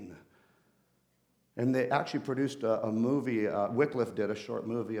moving. And they actually produced a movie. Wycliffe did a short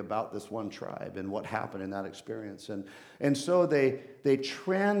movie about this one tribe and what happened in that experience. And so they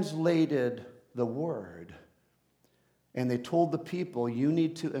translated the word, and they told the people, you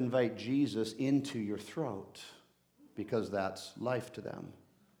need to invite Jesus into your throat because that's life to them.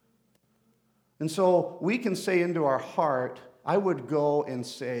 And so we can say into our heart, I would go and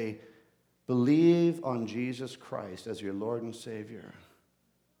say, believe on Jesus Christ as your Lord and Savior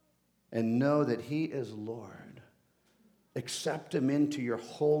and know that he is Lord. Accept him into your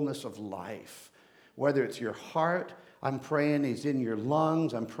wholeness of life, whether it's your heart. I'm praying he's in your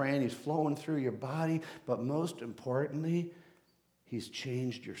lungs. I'm praying he's flowing through your body. But most importantly, he's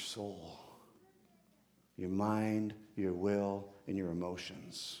changed your soul, your mind, your will, and your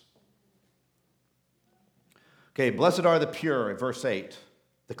emotions. Okay, blessed are the pure, verse 8,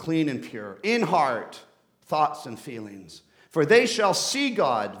 the clean and pure, in heart, thoughts and feelings. For they shall see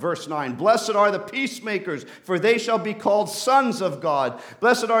God, verse 9. Blessed are the peacemakers, for they shall be called sons of God.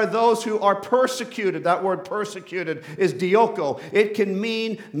 Blessed are those who are persecuted. That word persecuted is dioko. It can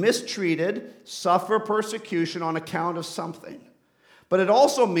mean mistreated, suffer persecution on account of something. But it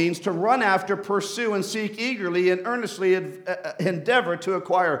also means to run after, pursue, and seek eagerly and earnestly endeavor to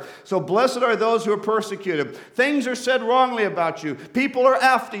acquire. So blessed are those who are persecuted. Things are said wrongly about you. People are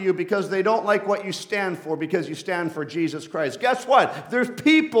after you because they don't like what you stand for, because you stand for Jesus Christ. Guess what? There's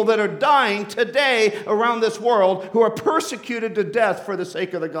people that are dying today around this world who are persecuted to death for the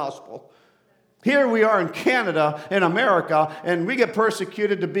sake of the gospel. Here we are in Canada, in America, and we get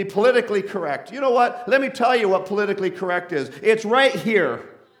persecuted to be politically correct. You know what? Let me tell you what politically correct is. It's right here.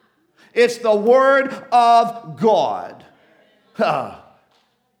 It's the Word of God.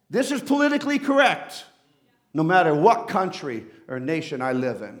 This is politically correct, no matter what country or nation I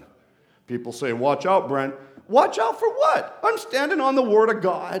live in. People say, watch out, Brent. Watch out for what? I'm standing on the Word of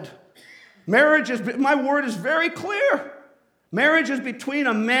God. My word is very clear. Marriage is between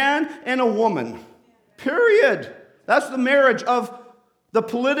a man and a woman. Period. That's the marriage of the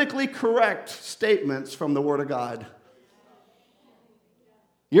politically correct statements from the Word of God.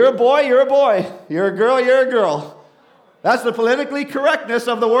 You're a boy, you're a boy. You're a girl, you're a girl. That's the politically correctness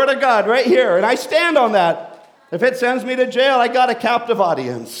of the Word of God right here. And I stand on that. If it sends me to jail, I got a captive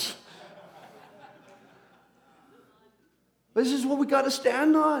audience. This is what we got to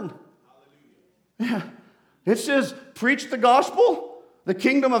stand on. Yeah. It says, preach the gospel, the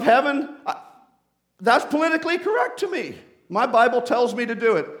kingdom of heaven. That's politically correct to me. My Bible tells me to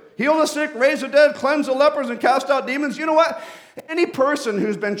do it. Heal the sick, raise the dead, cleanse the lepers, and cast out demons. You know what? Any person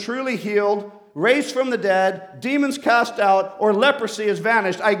who's been truly healed, raised from the dead, demons cast out, or leprosy has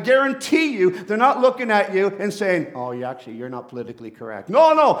vanished, I guarantee you they're not looking at you and saying, oh, you're not politically correct.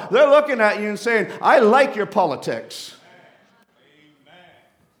 No, they're looking at you and saying, I like your politics.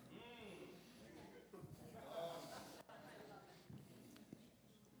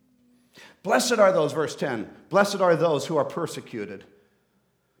 Blessed are those, verse 10, blessed are those who are persecuted.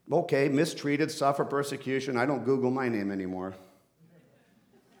 Okay, mistreated, suffer persecution. I don't Google my name anymore.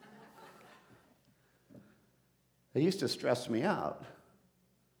 It used to stress me out.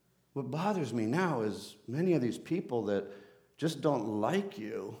 What bothers me now is many of these people that just don't like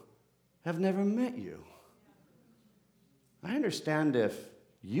you have never met you. I understand if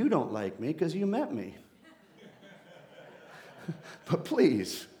you don't like me because you met me. But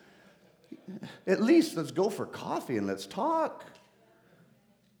please, at least let's go for coffee and let's talk.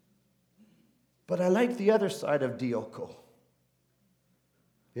 But I like the other side of dioko.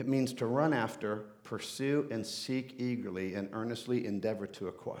 It means to run after, pursue, and seek eagerly and earnestly endeavor to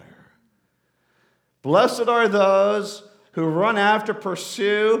acquire. Blessed are those who run after,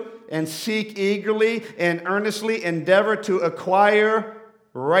 pursue, and seek eagerly and earnestly endeavor to acquire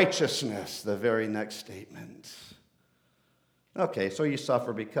righteousness, the very next statement. Okay, so you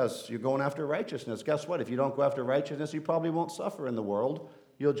suffer because you're going after righteousness. Guess what? If you don't go after righteousness, you probably won't suffer in the world.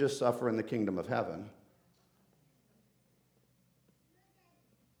 You'll just suffer in the kingdom of heaven.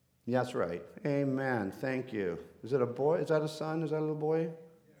 That's right. Amen. Thank you. Is it a boy? Is that a son? Is that a little boy?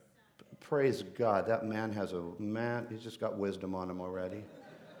 Praise God. That man he's just got wisdom on him already.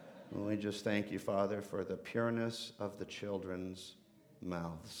 And we just thank you, Father, for the pureness of the children's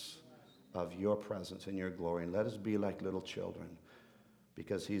mouths, of your presence and your glory. And let us be like little children,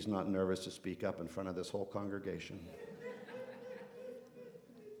 because he's not nervous to speak up in front of this whole congregation.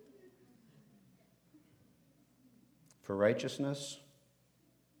 For righteousness,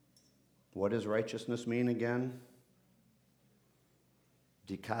 what does righteousness mean again?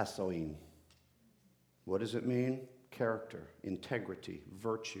 Dikasoin. What does it mean? Character, integrity,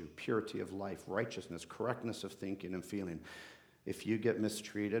 virtue, purity of life, righteousness, correctness of thinking and feeling. If you get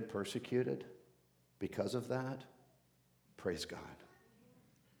mistreated, persecuted because of that, praise God.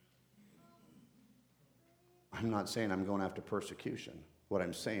 I'm not saying I'm going after persecution. What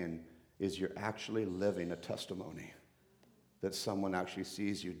I'm saying is you're actually living a testimony that someone actually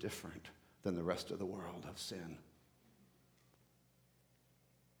sees you different than the rest of the world of sin.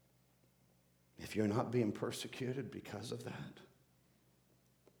 If you're not being persecuted because of that,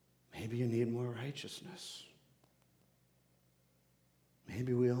 maybe you need more righteousness.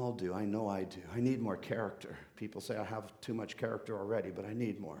 Maybe we all do. I know I do. I need more character. People say I have too much character already, but I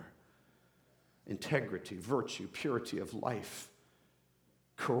need more. Integrity, virtue, purity of life,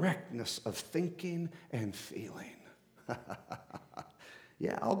 correctness of thinking and feeling.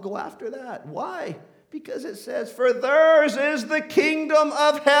 Yeah, I'll go after that. Why? Because it says, for theirs is the kingdom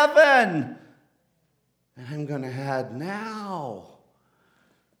of heaven. And I'm going to add now.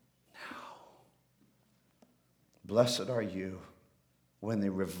 Blessed are you when they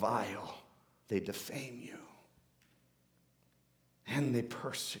revile, they defame you, and they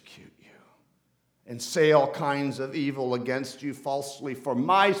persecute you, and say all kinds of evil against you falsely for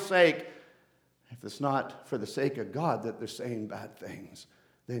my sake. If it's not for the sake of God that they're saying bad things,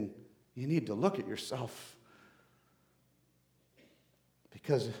 then you need to look at yourself.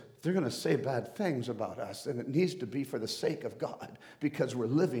 Because if they're going to say bad things about us, then it needs to be for the sake of God, because we're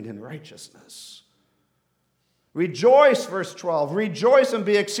living in righteousness. Rejoice, verse 12, rejoice and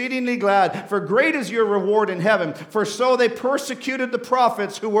be exceedingly glad, for great is your reward in heaven, for so they persecuted the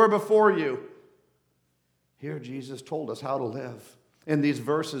prophets who were before you. Here Jesus told us how to live. In these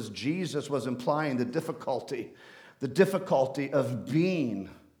verses, Jesus was implying the difficulty of being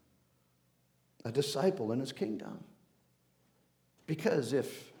a disciple in his kingdom. Because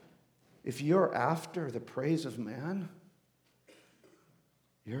if you're after the praise of man,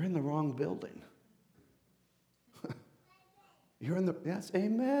 you're in the wrong building. You're in the, yes,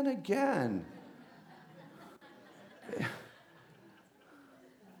 amen again.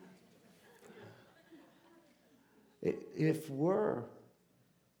 If we're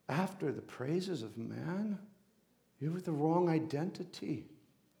after the praises of man, you're with the wrong identity.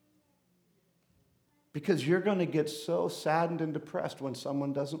 Because you're going to get so saddened and depressed when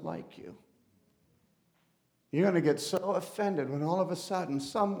someone doesn't like you. You're going to get so offended when all of a sudden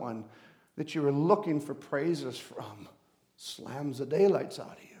someone that you were looking for praises from slams the daylights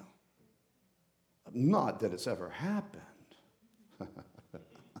out of you. Not that it's ever happened.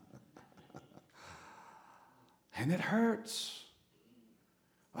 And it hurts.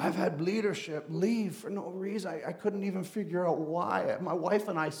 I've had leadership leave for no reason. I couldn't even figure out why. My wife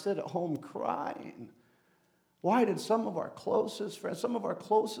and I sit at home crying. Why did some of our closest friends, some of our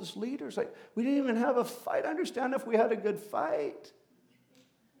closest leaders, we didn't even have a fight. I understand if we had a good fight.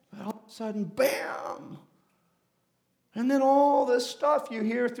 But all of a sudden, bam! And then all this stuff you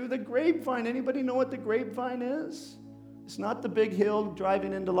hear through the grapevine. Anybody know what the grapevine is? It's not the big hill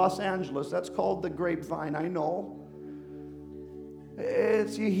driving into Los Angeles. That's called the grapevine, I know.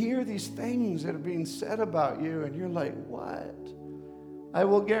 You hear these things that are being said about you, and you're like, what? I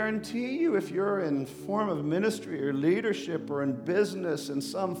will guarantee you, if you're in form of ministry or leadership or in business in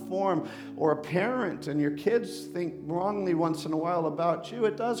some form, or a parent and your kids think wrongly once in a while about you,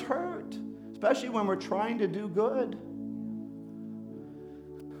 it does hurt, especially when we're trying to do good.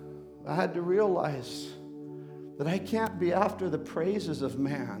 I had to realize that I can't be after the praises of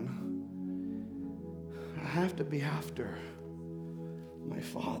man. I have to be after my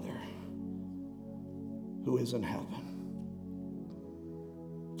Father who is in heaven.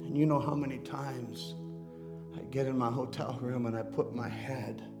 And you know how many times I get in my hotel room and I put my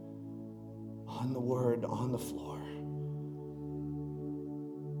head on the Word on the floor.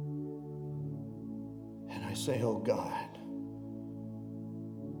 And I say, oh God,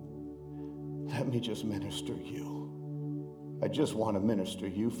 let me just minister you. I just want to minister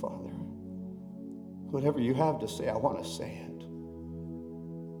you, Father. Whatever you have to say, I want to say it.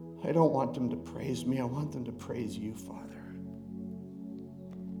 I don't want them to praise me. I want them to praise you, Father.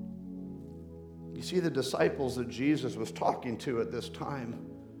 You see, the disciples that Jesus was talking to at this time,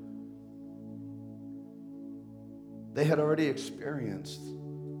 they had already experienced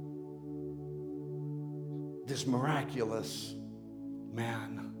this miraculous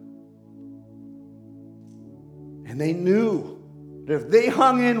man. And they knew that if they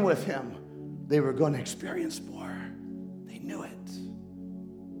hung in with him, they were going to experience more. They knew it.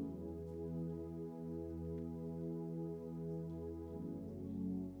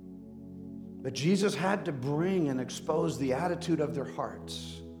 But Jesus had to bring and expose the attitude of their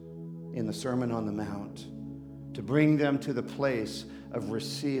hearts in the Sermon on the Mount to bring them to the place of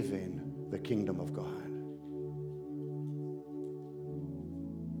receiving the kingdom of God.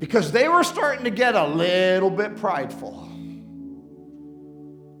 Because they were starting to get a little bit prideful.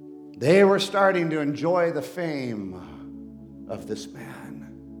 They were starting to enjoy the fame of this man.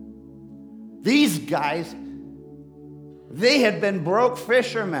 These guys, they had been broke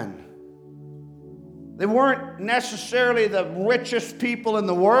fishermen. They weren't necessarily the richest people in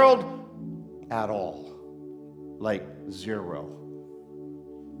the world at all. Like zero.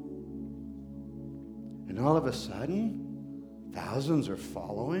 And all of a sudden, thousands are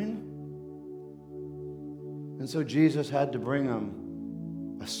following. And so Jesus had to bring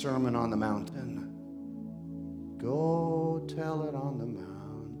them a sermon on the mountain. Go tell it on the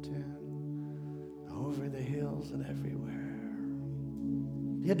mountain, over the hills and everywhere.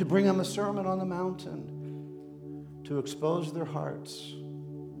 He had to bring them a sermon on the mountain to expose their hearts.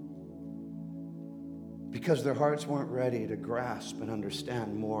 because their hearts weren't ready to grasp and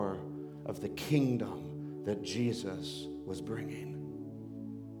understand more of the kingdom that Jesus was bringing.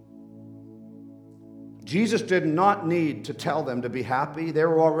 Jesus did not need to tell them to be happy. They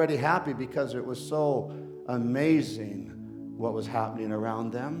were already happy because it was so amazing what was happening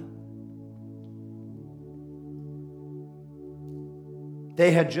around them.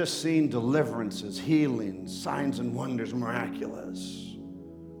 They had just seen deliverances, healings, signs and wonders, miraculous.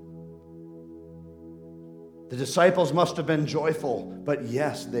 The disciples must have been joyful, but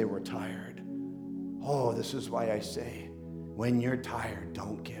yes, they were tired. Oh, this is why I say, when you're tired,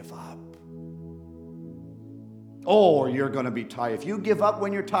 don't give up. Oh, you're going to be tired. If you give up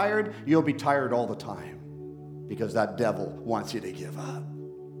when you're tired, you'll be tired all the time because that devil wants you to give up.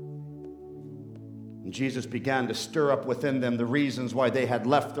 And Jesus began to stir up within them the reasons why they had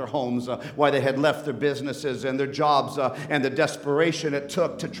left their homes, why they had left their businesses and their jobs, and the desperation it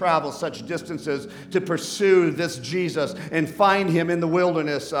took to travel such distances to pursue this Jesus and find him in the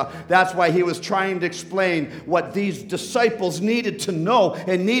wilderness. That's why he was trying to explain what these disciples needed to know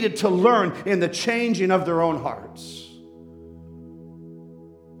and needed to learn in the changing of their own hearts.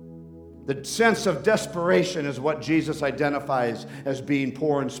 The sense of desperation is what Jesus identifies as being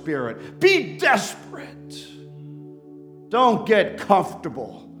poor in spirit. Be desperate. Don't get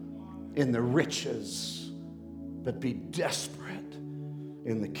comfortable in the riches, but be desperate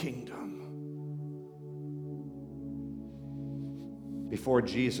in the kingdom. Before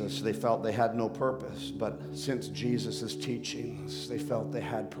Jesus, they felt they had no purpose, but since Jesus' teachings, they felt they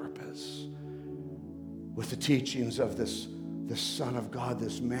had purpose. With the teachings of this Son of God,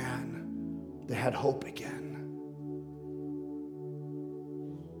 this man, they had hope again.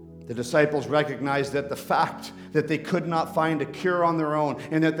 The disciples recognized that the fact that they could not find a cure on their own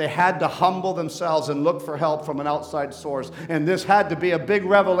and that they had to humble themselves and look for help from an outside source. And this had to be a big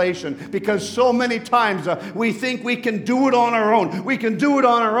revelation because so many times we think we can do it on our own. We can do it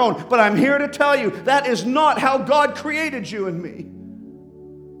on our own. But I'm here to tell you that is not how God created you and me.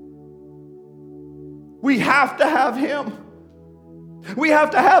 We have to have him. We have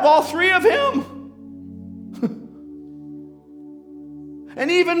to have all three of him. And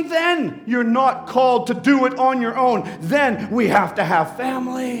even then, you're not called to do it on your own. Then we have to have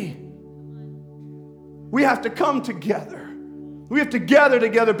family. We have to come together. We have to gather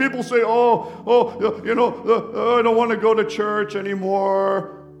together. People say, I don't want to go to church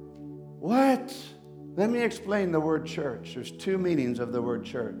anymore. What? Let me explain the word church. There's two meanings of the word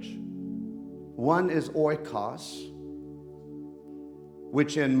church. One is oikos,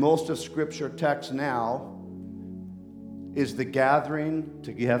 which in most of Scripture texts now is the gathering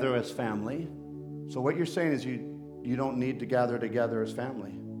together as family. So what you're saying is you don't need to gather together as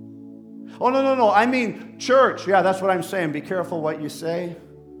family. Oh, no. I mean church. Yeah, that's what I'm saying. Be careful what you say.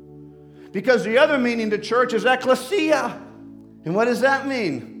 Because the other meaning to church is ecclesia. And what does that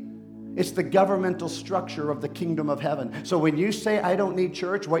mean? It's the governmental structure of the kingdom of heaven. So when you say, I don't need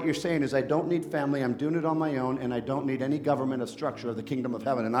church, what you're saying is, I don't need family, I'm doing it on my own, and I don't need any governmental structure of the kingdom of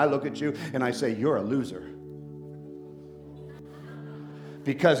heaven. And I look at you and I say, you're a loser.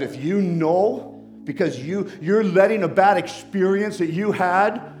 Because if you know, because you're letting a bad experience that you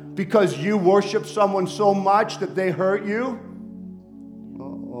had, because you worship someone so much that they hurt you,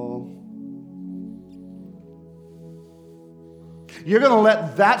 you're going to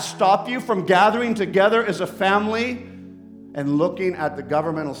let that stop you from gathering together as a family and looking at the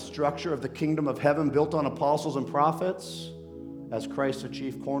governmental structure of the kingdom of heaven built on apostles and prophets as Christ the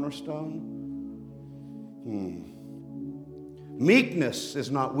chief cornerstone? Meekness is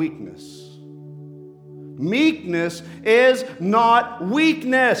not weakness. Meekness is not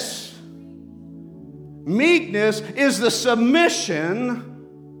weakness. Meekness is the submission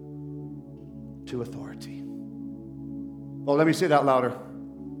to authority. Well, let me say that louder,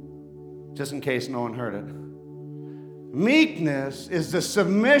 just in case no one heard it. Meekness is the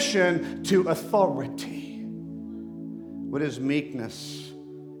submission to authority. What is meekness?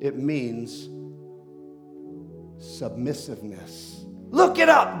 It means submissiveness. Look it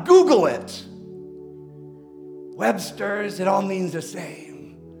up. Google it. Webster's, it all means the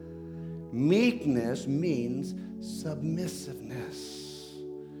same. Meekness means submissiveness.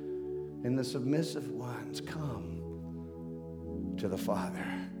 And the submissive ones come to the Father,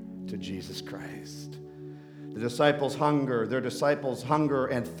 to Jesus Christ. Their disciples' hunger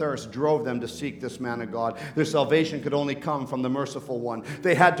and thirst drove them to seek this man of God. Their salvation could only come from the merciful one.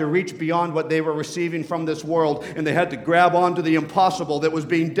 They had to reach beyond what they were receiving from this world, and they had to grab onto the impossible that was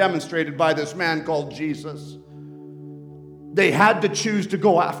being demonstrated by this man called Jesus. They had to choose to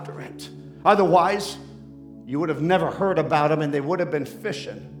go after it. Otherwise, you would have never heard about him, and they would have been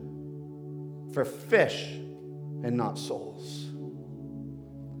fishing for fish and not souls.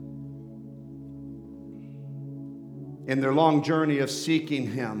 In their long journey of seeking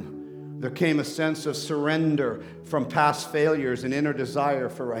Him, there came a sense of surrender from past failures and inner desire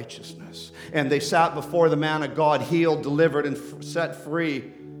for righteousness. And they sat before the man of God, healed, delivered, and set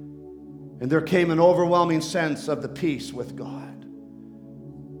free. And there came an overwhelming sense of the peace with God.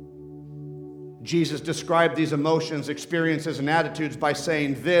 Jesus described these emotions, experiences, and attitudes by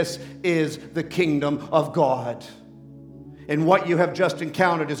saying, "This is the kingdom of God." And what you have just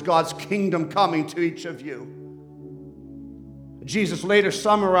encountered is God's kingdom coming to each of you. Jesus later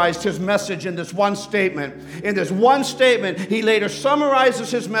summarized His message in this one statement. In this one statement, He later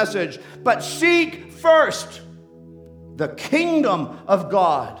summarizes His message. But seek first the kingdom of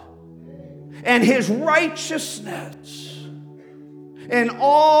God and His righteousness, and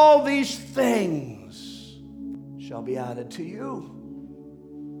all these things shall be added to you.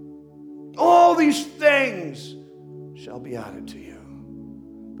 All these things shall be added to you.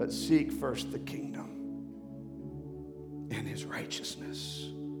 But seek first the kingdom and His righteousness.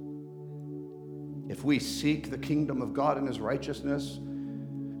 If we seek the kingdom of God and His righteousness,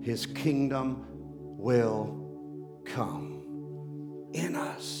 His kingdom will come in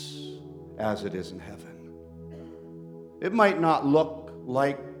us as it is in heaven. It might not look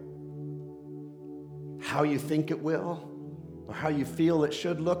like how you think it will or how you feel it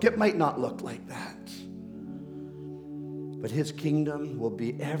should look. It might not look like that. But His kingdom will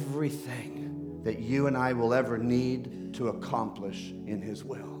be everything that you and I will ever need to accomplish in His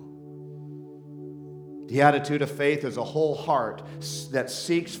will. The attitude of faith is a whole heart that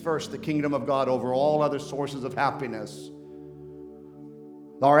seeks first the kingdom of God over all other sources of happiness.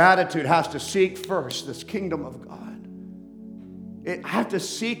 Our attitude has to seek first this kingdom of God. I have to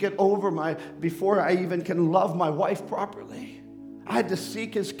seek it before I even can love my wife properly. I had to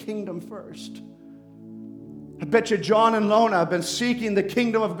seek His kingdom first. I bet you John and Lona have been seeking the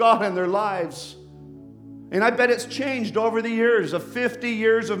kingdom of God in their lives. And I bet it's changed over the years of 50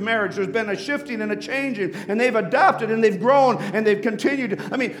 years of marriage. There's been a shifting and a changing, and they've adapted and they've grown and they've continued.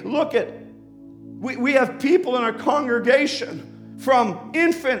 I mean, look at, we have people in our congregation from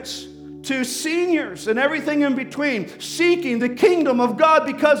infants to seniors and everything in between, seeking the kingdom of God,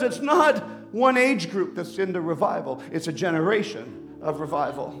 because it's not one age group that's into revival. It's a generation of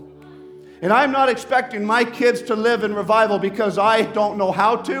revival. And I'm not expecting my kids to live in revival because I don't know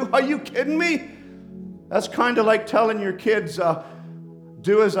how to. Are you kidding me? That's kind of like telling your kids,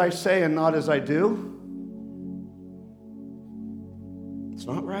 do as I say and not as I do. It's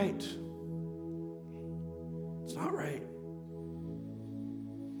not right. It's not right.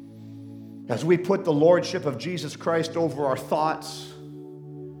 As we put the lordship of Jesus Christ over our thoughts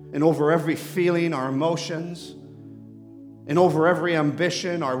and over every feeling, our emotions, and over every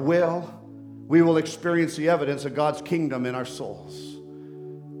ambition, our will, we will experience the evidence of God's kingdom in our souls.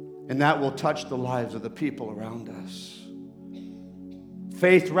 And that will touch the lives of the people around us.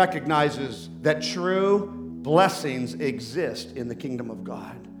 Faith recognizes that true blessings exist in the kingdom of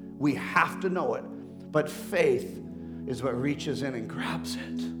God. We have to know it. But faith is what reaches in and grabs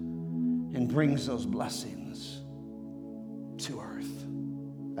it and brings those blessings to earth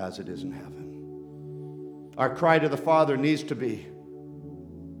as it is in heaven. Our cry to the Father needs to be,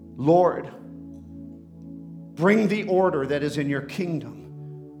 Lord, bring the order that is in your kingdom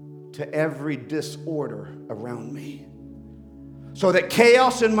to every disorder around me, so that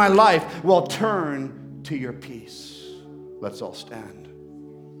chaos in my life will turn to your peace. Let's all stand.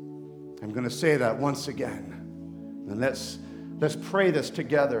 I'm going to say that once again. And let's pray this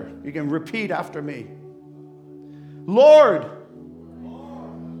together. You can repeat after me. Lord.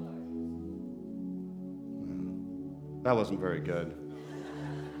 That wasn't very good.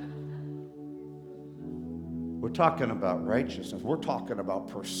 We're talking about righteousness. We're talking about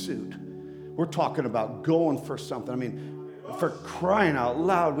pursuit. We're talking about going for something. I mean, for crying out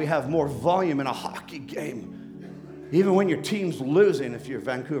loud, we have more volume in a hockey game. Even when your team's losing, if you're a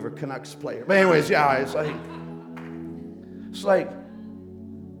Vancouver Canucks player. But anyways, yeah, it's like,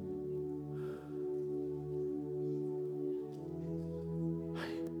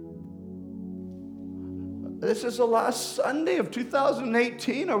 this is the last Sunday of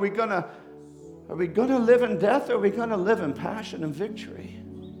 2018. Are we gonna live in death, or are we gonna live in passion and victory?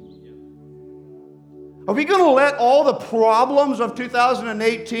 Are we going to let all the problems of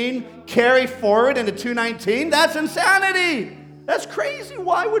 2018 carry forward into 2019? That's insanity. That's crazy.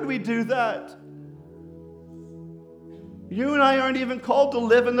 Why would we do that? You and I aren't even called to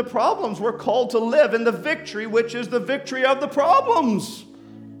live in the problems. We're called to live in the victory, which is the victory of the problems.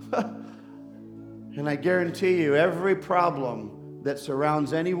 And I guarantee you, every problem that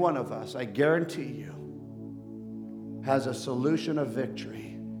surrounds any one of us, I guarantee you, has a solution of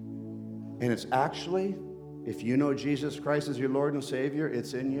victory. And it's actually, if you know Jesus Christ as your Lord and Savior,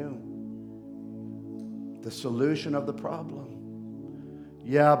 it's in you. The solution of the problem.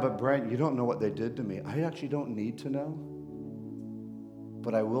 Yeah, but Brent, you don't know what they did to me. I actually don't need to know.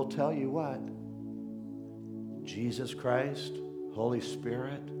 But I will tell you what. Jesus Christ, Holy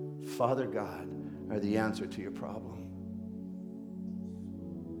Spirit, Father God are the answer to your problem.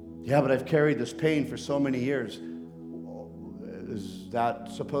 Yeah, but I've carried this pain for so many years. Is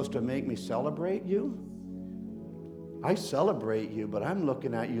that supposed to make me celebrate you? I celebrate you, but I'm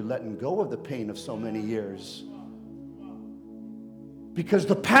looking at you letting go of the pain of so many years. Because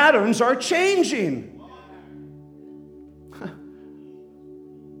the patterns are changing.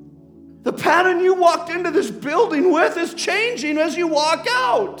 The pattern you walked into this building with is changing as you walk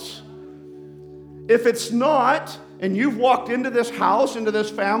out. If it's not, and you've walked into this house, into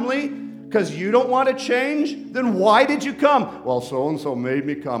this family, because you don't want to change, then why did you come? Well, so-and-so made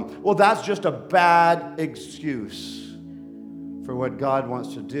me come. Well, that's just a bad excuse for what God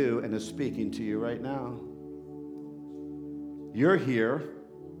wants to do and is speaking to you right now. You're here.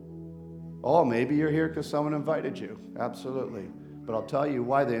 Oh, maybe you're here because someone invited you. Absolutely. But I'll tell you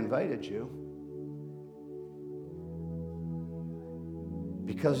why they invited you.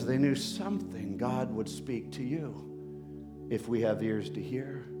 Because they knew something God would speak to you if we have ears to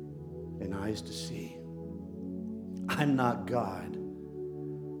hear and eyes to see. I'm not God.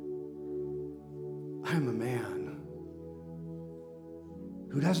 I'm a man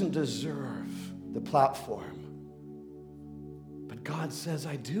who doesn't deserve the platform. But God says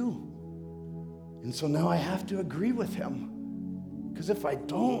I do. And so now I have to agree with him. Because if I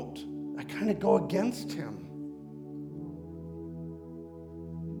don't, I kind of go against him.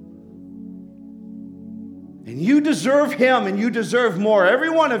 And you deserve him, and you deserve more. Every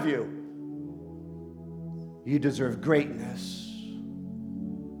one of you. You deserve greatness.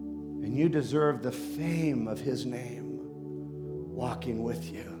 And you deserve the fame of his name. Walking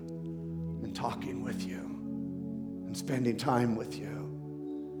with you. And talking with you. And spending time with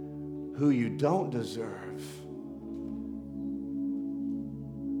you. Who you don't deserve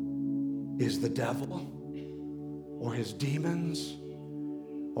is the devil or his demons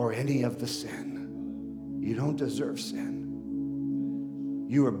or any of the sin. You don't deserve sin.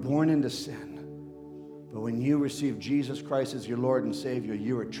 You were born into sin. But when you receive Jesus Christ as your Lord and Savior,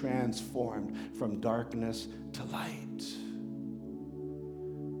 you are transformed from darkness to light.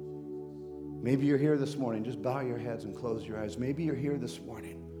 Maybe you're here this morning. Just bow your heads and close your eyes. Maybe you're here this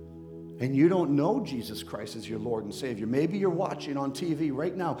morning and you don't know Jesus Christ as your Lord and Savior. Maybe you're watching on TV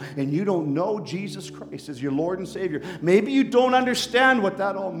right now and you don't know Jesus Christ as your Lord and Savior. Maybe you don't understand what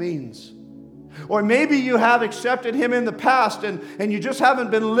that all means. Or maybe you have accepted him in the past and you just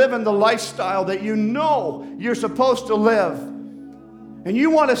haven't been living the lifestyle that you know you're supposed to live. And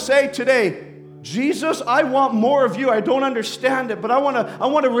you want to say today, Jesus, I want more of you. I don't understand it, but I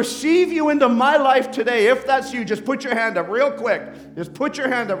want to receive you into my life today. If that's you, just put your hand up real quick. Just put your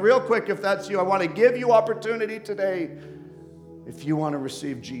hand up real quick if that's you. I want to give you opportunity today if you want to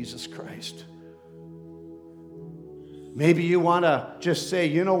receive Jesus Christ. Maybe you want to just say,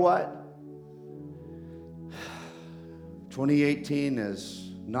 you know what? 2018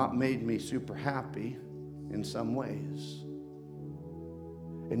 has not made me super happy in some ways.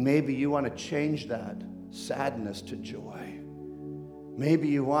 And maybe you want to change that sadness to joy. Maybe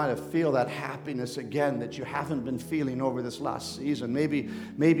you want to feel that happiness again that you haven't been feeling over this last season.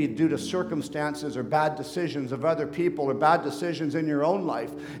 Maybe due to circumstances or bad decisions of other people or bad decisions in your own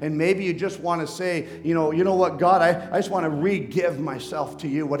life. And maybe you just want to say, you know what, God, I just want to re-give myself to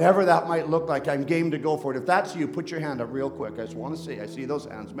you. Whatever that might look like, I'm game to go for it. If that's you, put your hand up real quick. I just want to see. I see those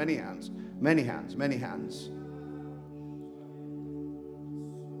hands. Many hands. Many hands. Many hands.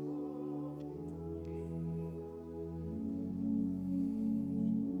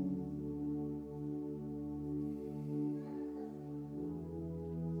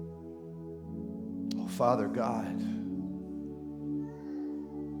 Father God,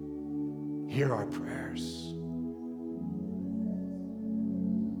 hear our prayers.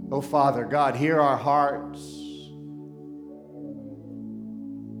 Oh, Father God, hear our hearts.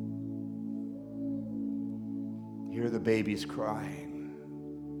 Hear the babies crying.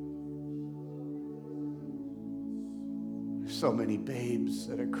 There's so many babes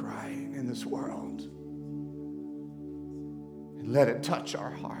that are crying in this world. And let it touch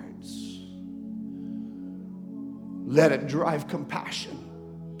our hearts. Let it drive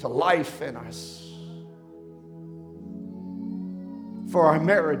compassion to life in us. For our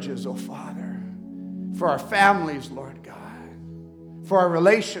marriages, oh Father. For our families, Lord God. for our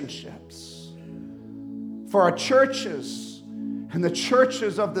relationships, for our churches and the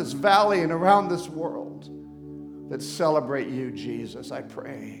churches of this valley and around this world that celebrate you, Jesus. I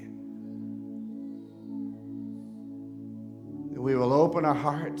pray that we will open our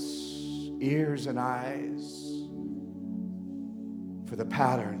hearts, ears, and eyes for the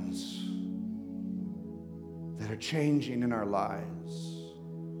patterns that are changing in our lives,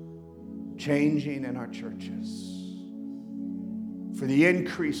 changing in our churches, for the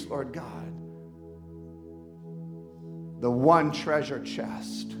increase, Lord God, the one treasure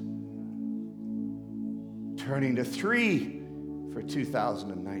chest turning to 3 for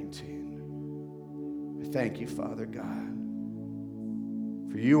 2019. I thank you, Father God,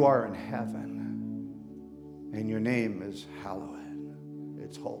 for you are in heaven and your name is hallowed.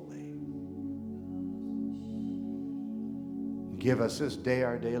 It's holy. Give us this day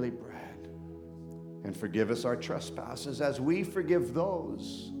our daily bread, and forgive us our trespasses as we forgive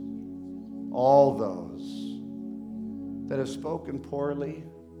those, all those that have spoken poorly,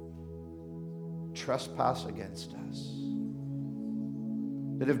 trespass against us,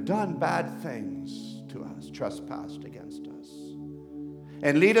 that have done bad things to us, trespassed against us.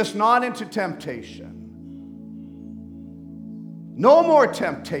 And lead us not into temptation. No more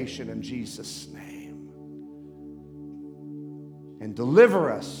temptation in Jesus' name. And deliver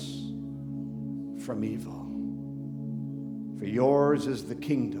us from evil. For yours is the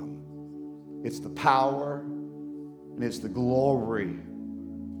kingdom. It's the power and it's the glory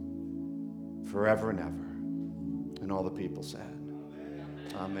forever and ever. And all the people said,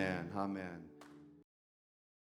 Amen. Amen.